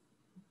dog.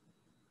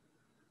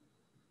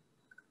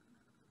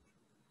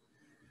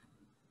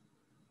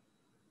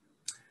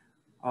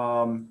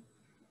 All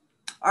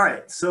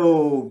right,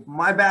 so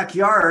my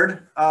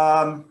backyard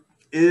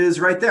is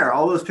right there.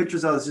 All those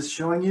pictures I was just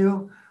showing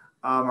you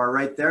are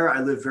right there.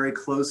 I live very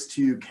close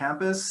to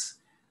campus.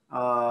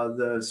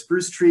 The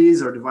spruce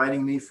trees are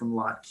dividing me from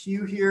lot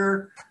Q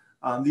here.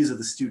 These are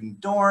the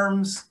student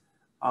dorms.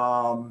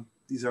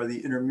 These are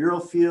the intramural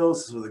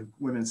fields. This is where the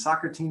women's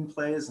soccer team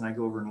plays, and I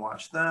go over and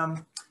watch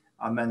them.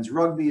 Men's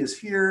rugby is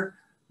here.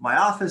 My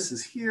office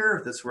is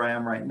here. That's where I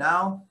am right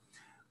now.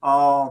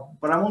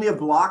 But I'm only a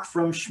block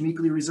from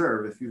Schmeekley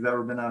Reserve, if you've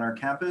ever been on our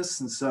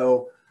campus. And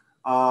so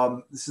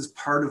this is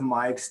part of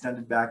my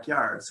extended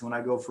backyard. So when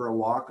I go for a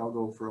walk, I'll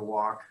go for a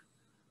walk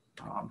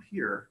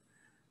here.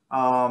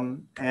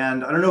 And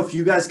I don't know if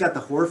you guys got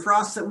the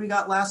hoarfrost that we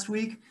got last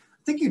week.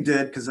 I think you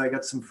did, because I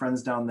got some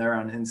friends down there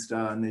on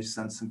Insta and they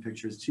sent some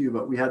pictures too,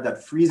 but we had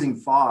that freezing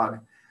fog.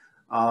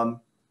 So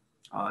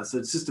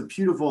it's just a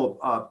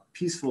beautiful,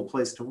 peaceful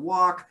place to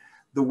walk.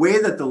 The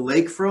way that the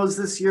lake froze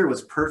this year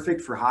was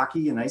perfect for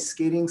hockey and ice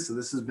skating. So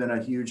this has been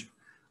a huge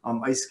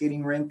ice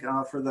skating rink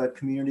for the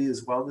community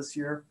as well this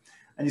year.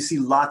 And you see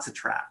lots of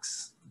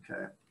tracks,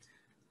 okay?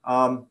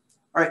 All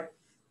right,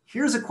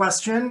 here's a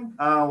question.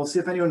 We'll see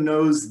if anyone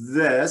knows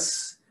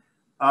this.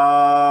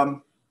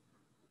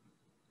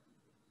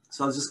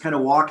 So I was just kind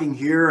of walking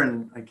here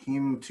and I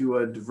came to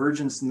a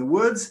divergence in the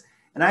woods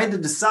and I had to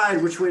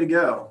decide which way to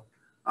go.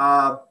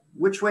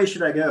 Which way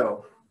should I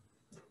go?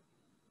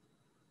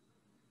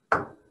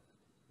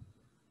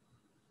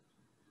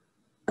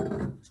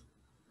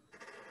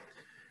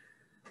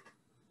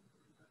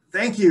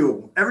 Thank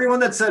you. Everyone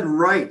that said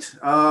right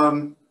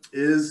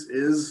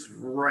is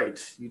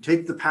right. You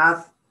take the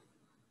path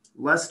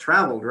less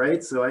traveled,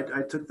 right? So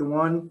I took the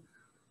one,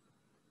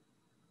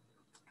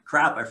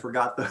 crap, I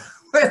forgot the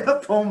way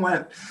the poem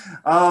went.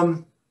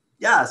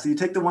 Yeah, so you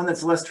take the one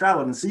that's less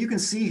traveled. And so you can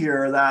see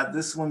here that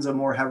this one's a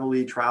more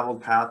heavily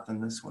traveled path than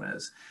this one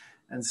is.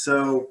 And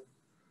so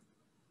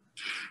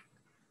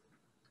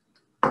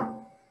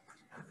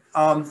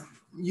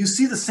you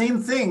see the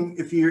same thing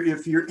if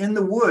you're in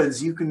the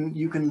woods. You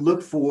can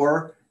look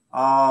for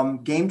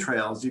game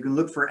trails. You can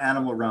look for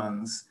animal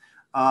runs,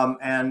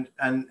 and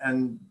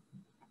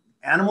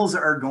animals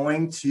are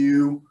going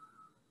to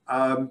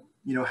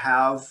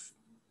have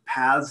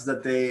paths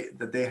that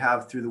they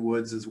have through the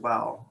woods as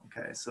well.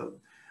 Okay, so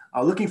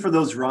looking for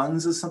those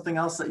runs is something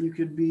else that you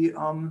could be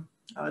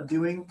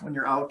doing when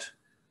you're out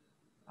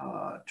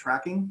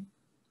tracking.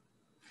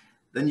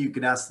 Then you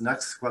can ask the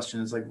next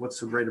question is like, what's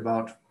so great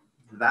about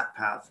that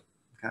path?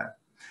 Okay.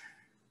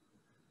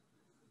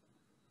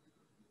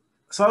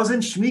 So I was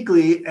in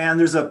Schmeekely, and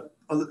there's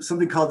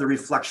something called the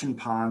reflection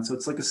pond. So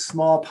it's like a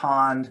small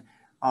pond.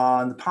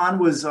 The pond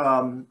was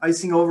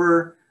icing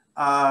over,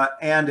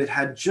 and it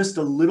had just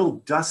a little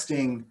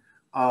dusting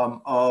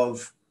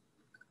of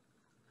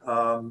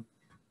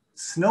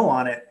snow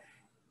on it.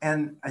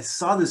 And I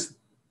saw this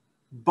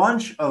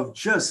bunch of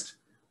just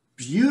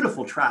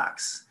beautiful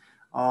tracks.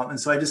 And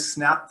so I just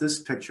snapped this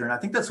picture. And I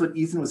think that's what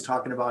Ethan was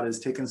talking about, is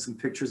taking some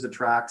pictures of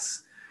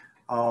tracks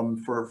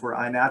for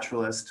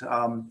iNaturalist.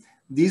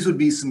 These would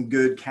be some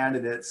good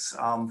candidates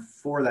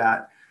for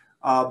that.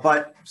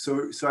 But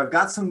so I've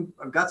got some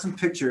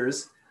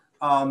pictures,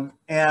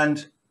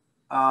 and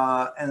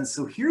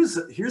so here's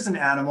an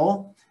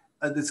animal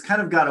that's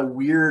kind of got a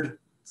weird.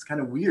 It's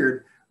kind of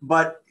weird.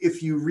 But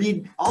if you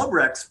read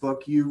Albrecht's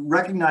book, you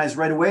recognize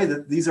right away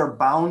that these are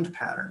bound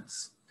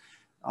patterns.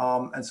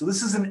 And so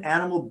this is an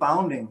animal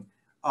bounding.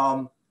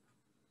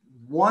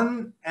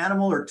 One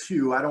animal or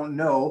two, I don't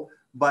know,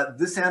 but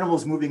this animal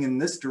is moving in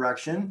this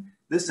direction.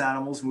 This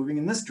animal is moving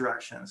in this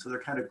direction. So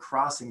they're kind of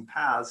crossing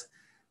paths.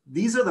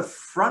 These are the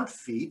front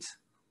feet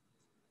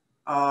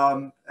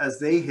as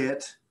they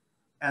hit.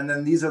 And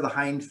then these are the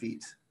hind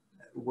feet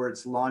where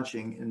it's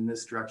launching in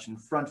this direction.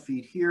 Front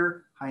feet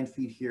here, hind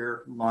feet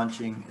here,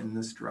 launching in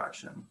this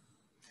direction.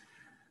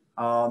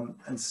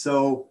 And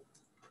so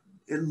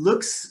it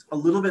looks a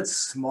little bit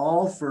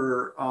small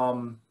for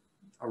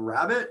a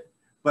rabbit,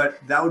 but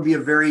that would be a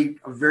very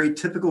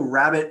typical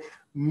rabbit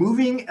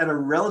moving at a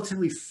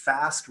relatively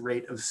fast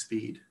rate of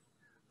speed.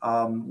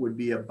 Would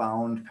be a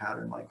bound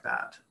pattern like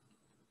that.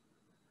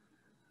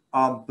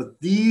 But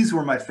these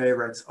were my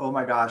favorites. Oh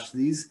my gosh,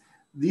 these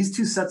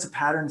two sets of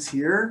patterns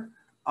here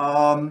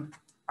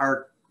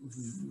are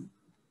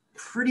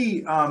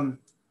pretty,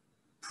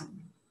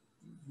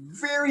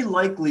 very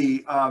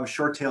likely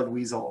short-tailed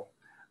weasel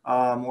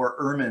or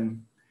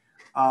ermine.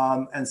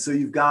 And so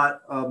you've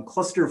got a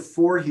cluster of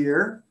 4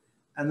 here,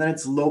 and then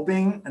it's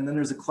loping, and then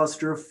there's a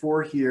cluster of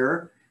 4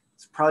 here.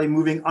 It's probably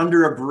moving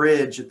under a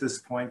bridge at this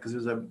point because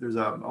there's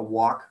a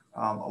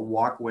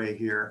walkway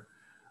here.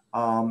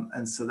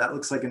 And so that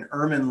looks like an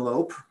ermine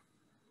lope.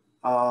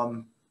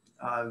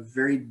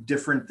 Very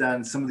different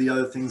than some of the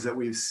other things that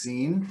we've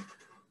seen.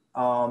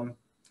 And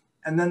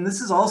then this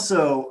is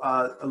also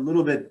a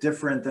little bit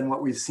different than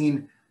what we've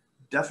seen.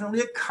 Definitely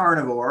a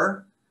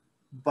carnivore,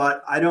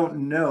 but I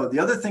don't know. The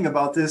other thing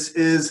about this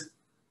is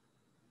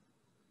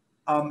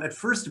at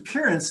first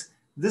appearance,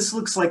 this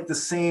looks like the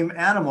same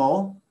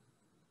animal,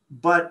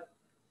 but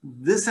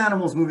this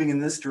animal is moving in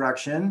this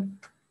direction.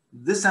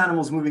 This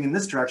animal is moving in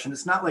this direction.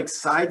 It's not like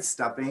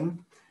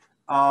sidestepping.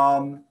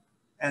 And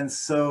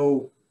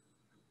so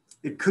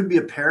it could be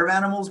a pair of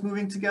animals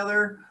moving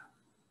together.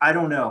 I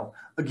don't know.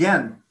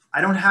 Again, I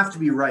don't have to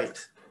be right.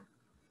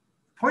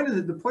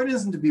 The point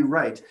isn't to be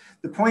right.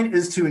 The point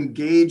is to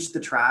engage the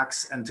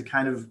tracks and to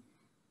kind of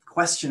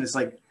question. It's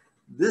like,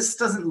 this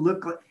doesn't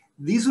look like,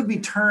 these would be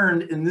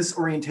turned in this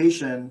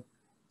orientation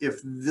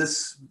if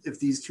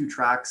these two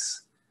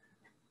tracks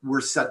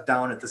were set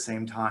down at the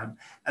same time.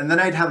 And then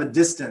I'd have a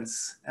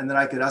distance, and then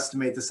I could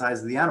estimate the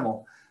size of the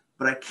animal.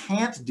 But I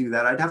can't do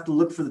that. I'd have to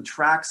look for the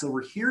tracks over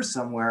here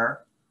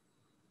somewhere.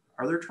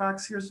 Are there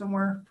tracks here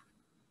somewhere?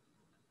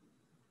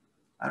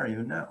 I don't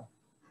even know.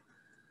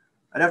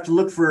 I'd have to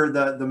look for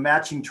the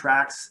matching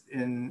tracks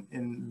in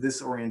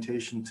this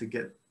orientation to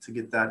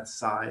get that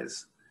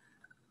size,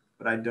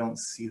 but I don't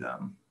see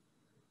them.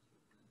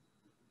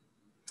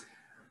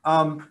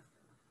 How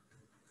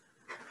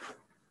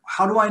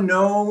do I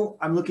know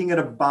I'm looking at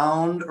a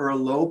bound or a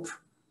lope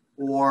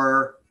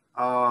or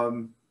a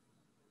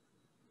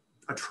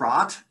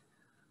trot?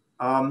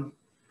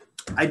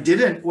 I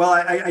didn't. Well,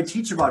 I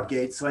teach about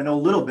gaits, so I know a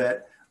little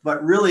bit,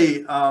 but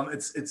really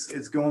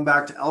it's going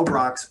back to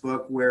Albrecht's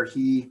book where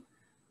he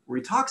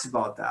talks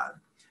about that.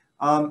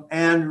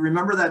 And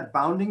remember that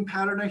bounding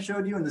pattern I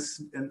showed you in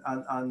this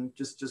on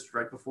just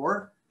right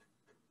before?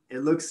 It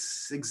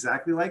looks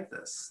exactly like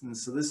this. And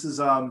so this is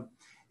and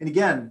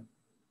again,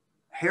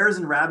 hares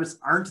and rabbits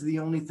aren't the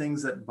only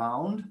things that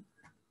bound.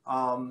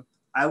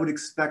 I would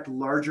expect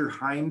larger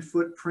hind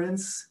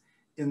footprints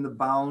in the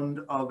bound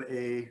of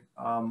a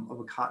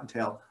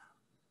cottontail,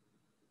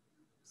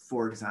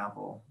 for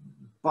example.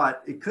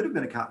 But it could have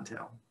been a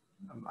cottontail.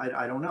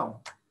 I don't know.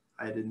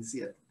 I didn't see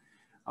it.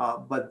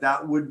 But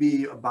that would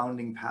be a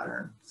bounding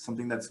pattern,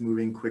 something that's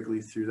moving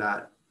quickly through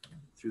that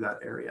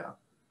area.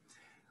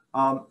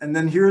 And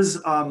then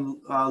here's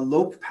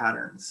lope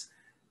patterns.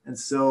 And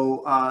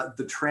so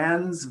the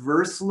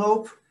transverse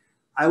lope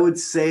I would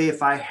say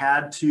if I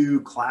had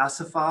to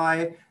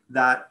classify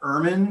that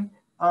ermine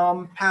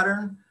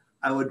pattern,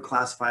 I would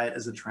classify it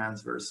as a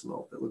transverse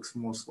slope. It looks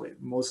most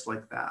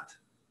like that.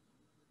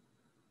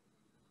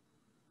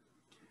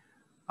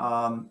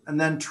 And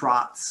then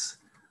trots.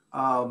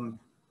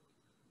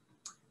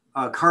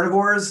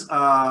 Carnivores,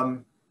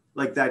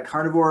 like that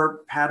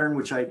carnivore pattern,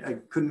 which I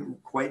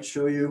couldn't quite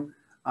show you,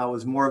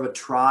 was more of a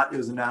trot. It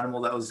was an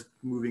animal that was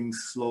moving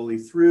slowly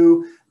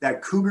through.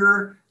 That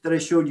cougar that I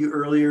showed you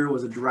earlier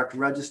was a direct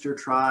register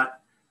trot.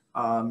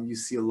 You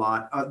see a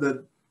lot.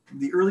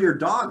 The earlier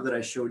dog that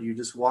I showed you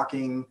just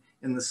walking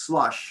in the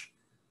slush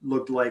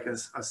looked like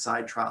a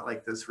side trot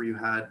like this, where you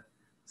had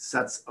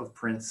sets of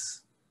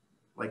prints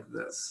like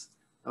this.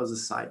 That was a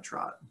side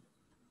trot.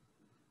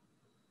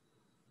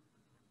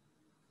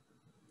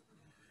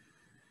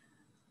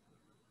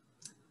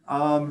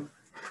 All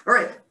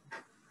right,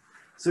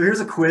 so here's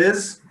a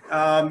quiz.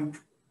 What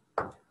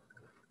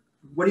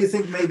do you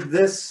think made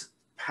this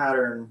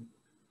pattern?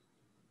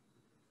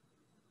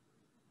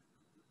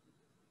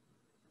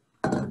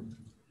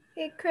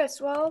 Hey,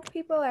 Chris, while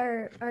people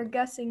are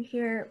guessing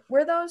here,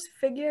 were those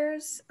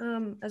figures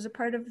as a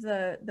part of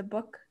the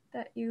book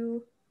that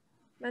you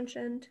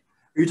mentioned?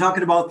 Are you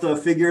talking about the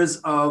figures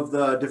of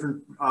the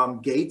different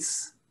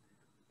gaits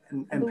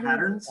and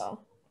patterns?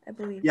 So. I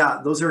believe. Yeah,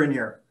 those are in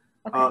here.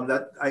 Okay.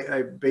 That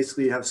I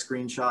basically have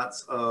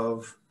screenshots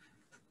of,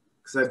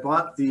 because I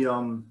bought the,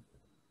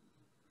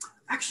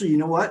 actually, you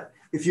know what?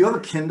 If you have a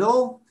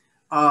Kindle,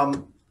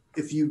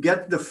 if you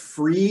get the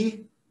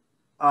free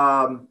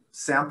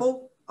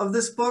sample of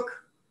this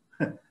book,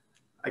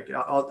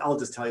 I'll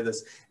just tell you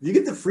this. If you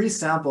get the free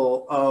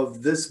sample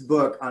of this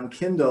book on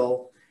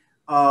Kindle,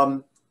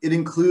 it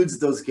includes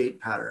those gait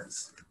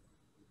patterns.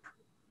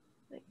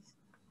 Nice.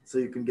 So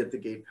you can get the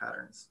gait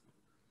patterns.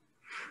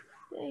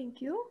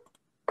 Thank you.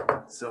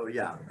 So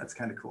yeah, that's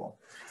kind of cool.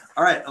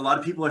 All right, a lot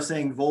of people are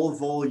saying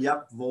vole,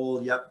 yep,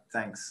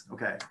 thanks.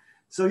 Okay,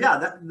 so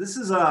yeah, this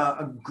is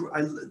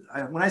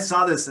when I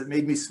saw this, it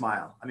made me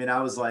smile. I mean,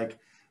 I was like,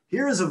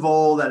 here is a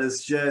vole that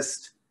is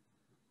just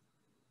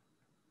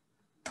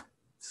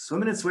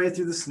swimming its way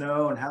through the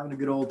snow and having a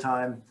good old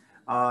time,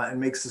 and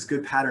makes this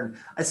good pattern.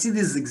 I see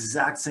these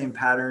exact same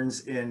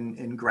patterns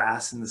in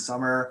grass in the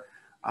summer,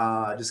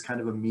 just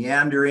kind of a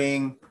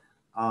meandering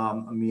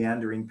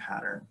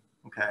pattern.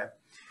 Okay.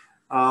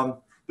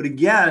 But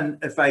again,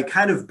 if I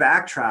kind of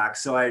backtrack,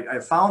 so I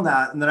found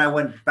that, and then I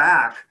went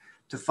back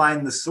to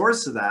find the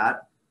source of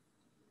that.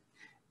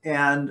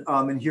 And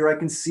here I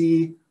can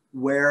see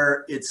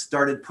where it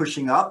started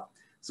pushing up.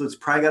 So it's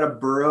probably got a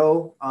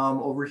burrow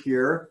over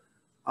here,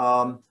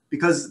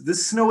 because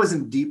this snow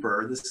isn't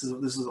deeper. This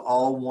is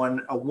all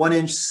a 1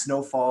 inch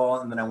snowfall,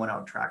 and then I went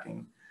out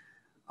tracking.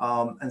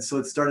 And so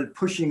it started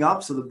pushing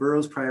up. So the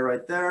burrow's probably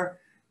right there.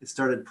 It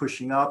started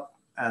pushing up,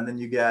 and then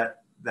you get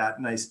that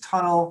nice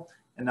tunnel,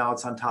 and now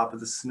it's on top of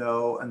the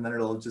snow, and then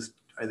it'll just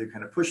either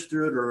kind of push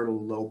through it or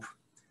it'll lope,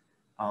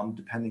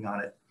 depending on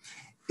it.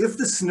 If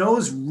the snow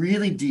is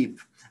really deep,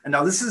 and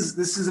now this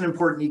is an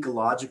important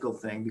ecological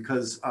thing,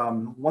 because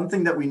one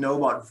thing that we know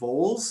about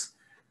voles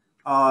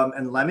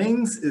and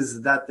lemmings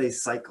is that they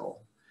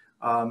cycle.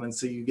 And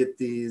so you get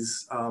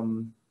these,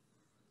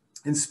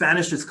 in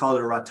Spanish, it's called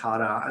a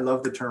ratada. I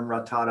love the term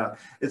ratada.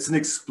 It's an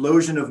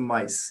explosion of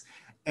mice.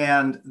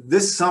 And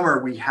this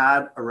summer we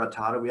had a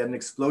ratada. We had an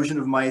explosion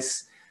of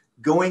mice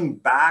going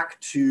back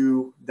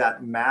to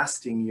that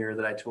masting year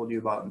that I told you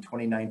about in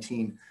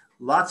 2019.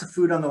 Lots of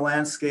food on the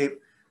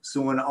landscape. So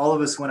when all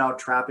of us went out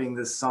trapping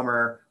this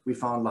summer, we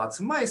found lots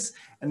of mice.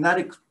 And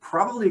that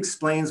probably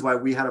explains why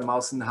we had a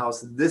mouse in the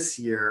house this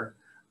year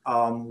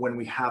when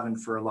we haven't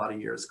for a lot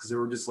of years, because there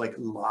were just like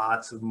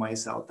lots of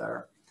mice out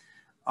there.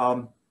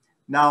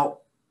 Now,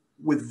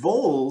 with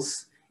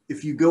voles,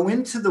 if you go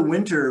into the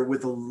winter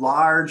with a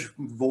large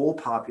vole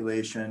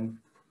population,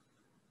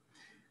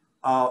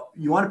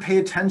 you want to pay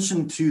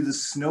attention to the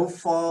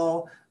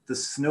snowfall, the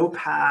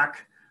snowpack,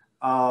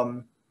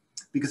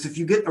 because if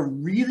you get a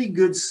really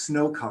good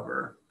snow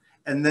cover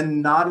and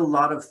then not a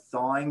lot of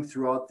thawing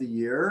throughout the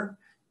year,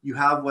 you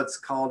have what's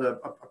called a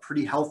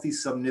pretty healthy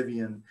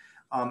subnivean,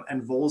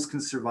 and voles can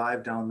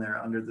survive down there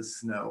under the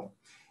snow.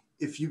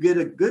 If you get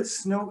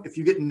if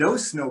you get no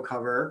snow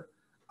cover,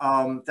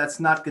 that's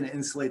not going to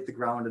insulate the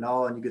ground at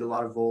all, and you get a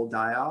lot of vole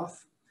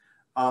die-off.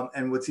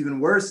 And what's even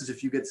worse is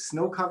if you get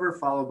snow cover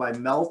followed by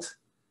melt,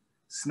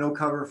 snow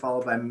cover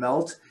followed by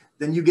melt,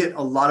 then you get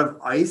a lot of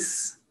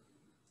ice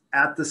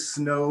at the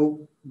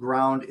snow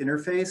ground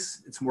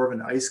interface. It's more of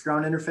an ice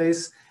ground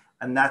interface,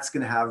 and that's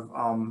going to have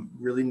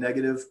really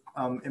negative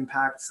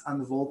impacts on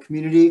the vole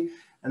community.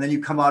 And then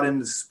you come out in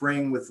the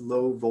spring with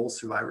low vole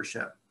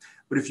survivorship.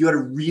 But if you had a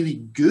really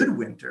good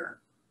winter,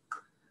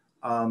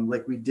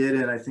 like we did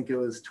in, I think it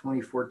was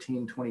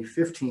 2014,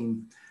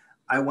 2015,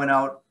 I went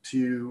out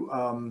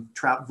to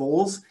trap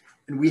voles,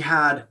 and we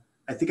had,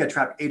 I think I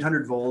trapped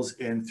 800 voles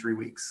in 3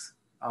 weeks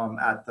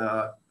at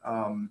the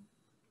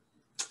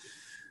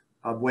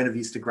Buena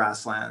Vista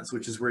grasslands,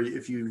 which is where,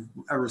 if you've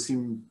ever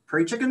seen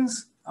prairie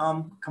chickens,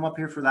 come up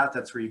here for that.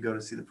 That's where you go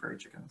to see the prairie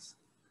chickens.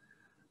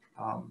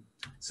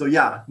 So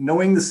yeah,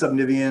 knowing the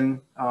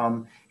subnivean,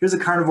 here's a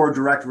carnivore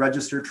direct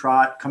register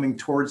trot coming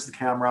towards the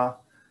camera.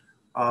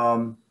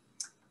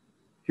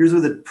 Here's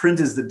where the print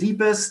is the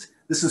deepest.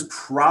 This is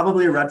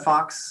probably a red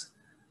fox.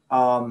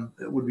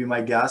 It would be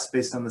my guess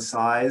based on the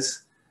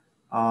size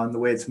and the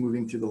way it's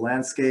moving through the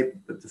landscape.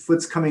 But the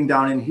foot's coming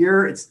down in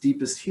here. It's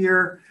deepest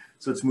here.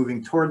 So it's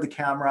moving toward the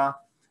camera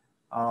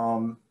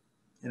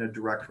in a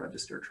direct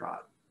register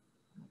trot.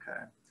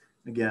 Okay.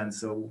 Again,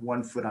 so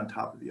 1 foot on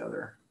top of the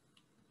other.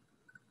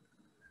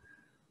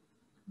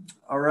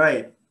 All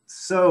right.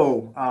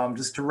 So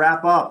just to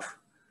wrap up,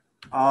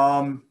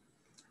 I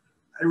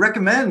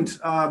recommend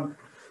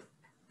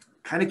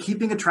kind of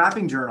keeping a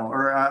trapping journal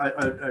or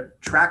a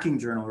tracking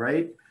journal,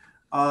 right?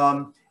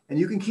 And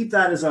you can keep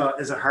that as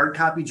a hard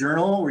copy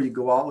journal where you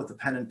go out with a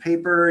pen and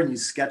paper and you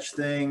sketch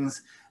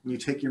things and you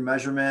take your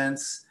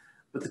measurements.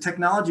 But the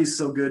technology is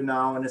so good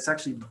now, and it's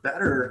actually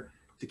better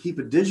to keep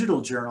a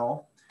digital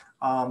journal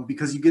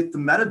because you get the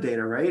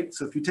metadata, right?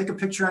 So if you take a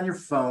picture on your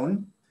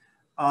phone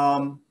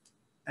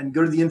and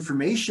go to the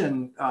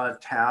information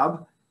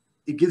tab,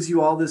 it gives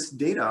you all this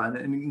data,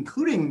 and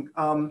including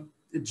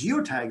it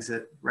geotags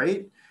it,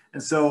 right?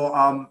 And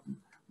so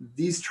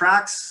these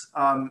tracks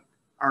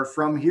are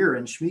from here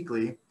in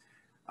Schmeekly.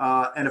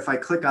 And if I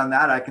click on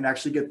that, I can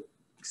actually get,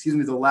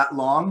 the lat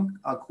long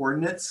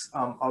coordinates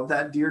of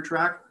that deer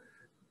track.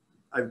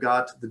 I've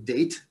got the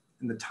date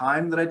and the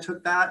time that I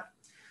took that.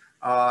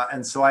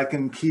 And so I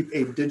can keep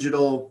a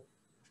digital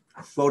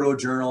photo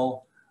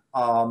journal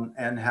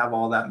and have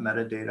all that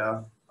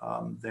metadata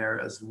there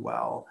as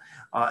well.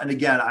 And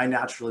again,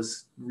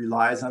 iNaturalist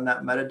relies on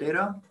that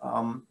metadata.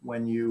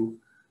 When you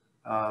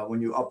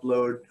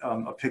upload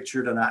a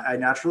picture to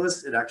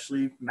iNaturalist, it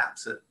actually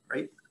maps it,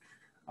 right?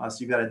 So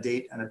you've got a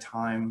date and a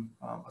time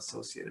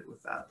associated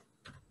with that.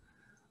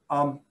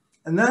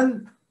 And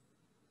then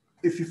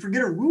if you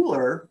forget a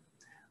ruler,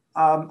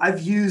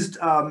 I've used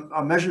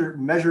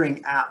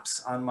measuring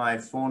apps on my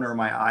phone or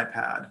my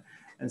iPad.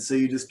 And so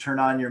you just turn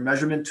on your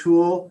measurement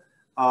tool,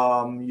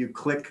 you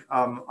click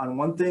on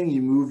one thing,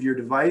 you move your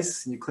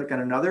device, and you click on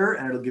another,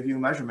 and it'll give you a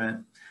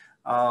measurement.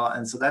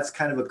 And so that's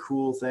kind of a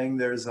cool thing.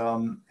 There's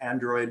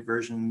Android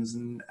versions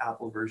and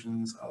Apple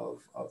versions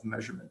of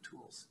measurement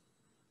tools.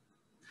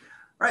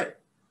 All right,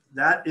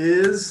 that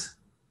is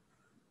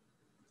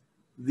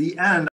the end.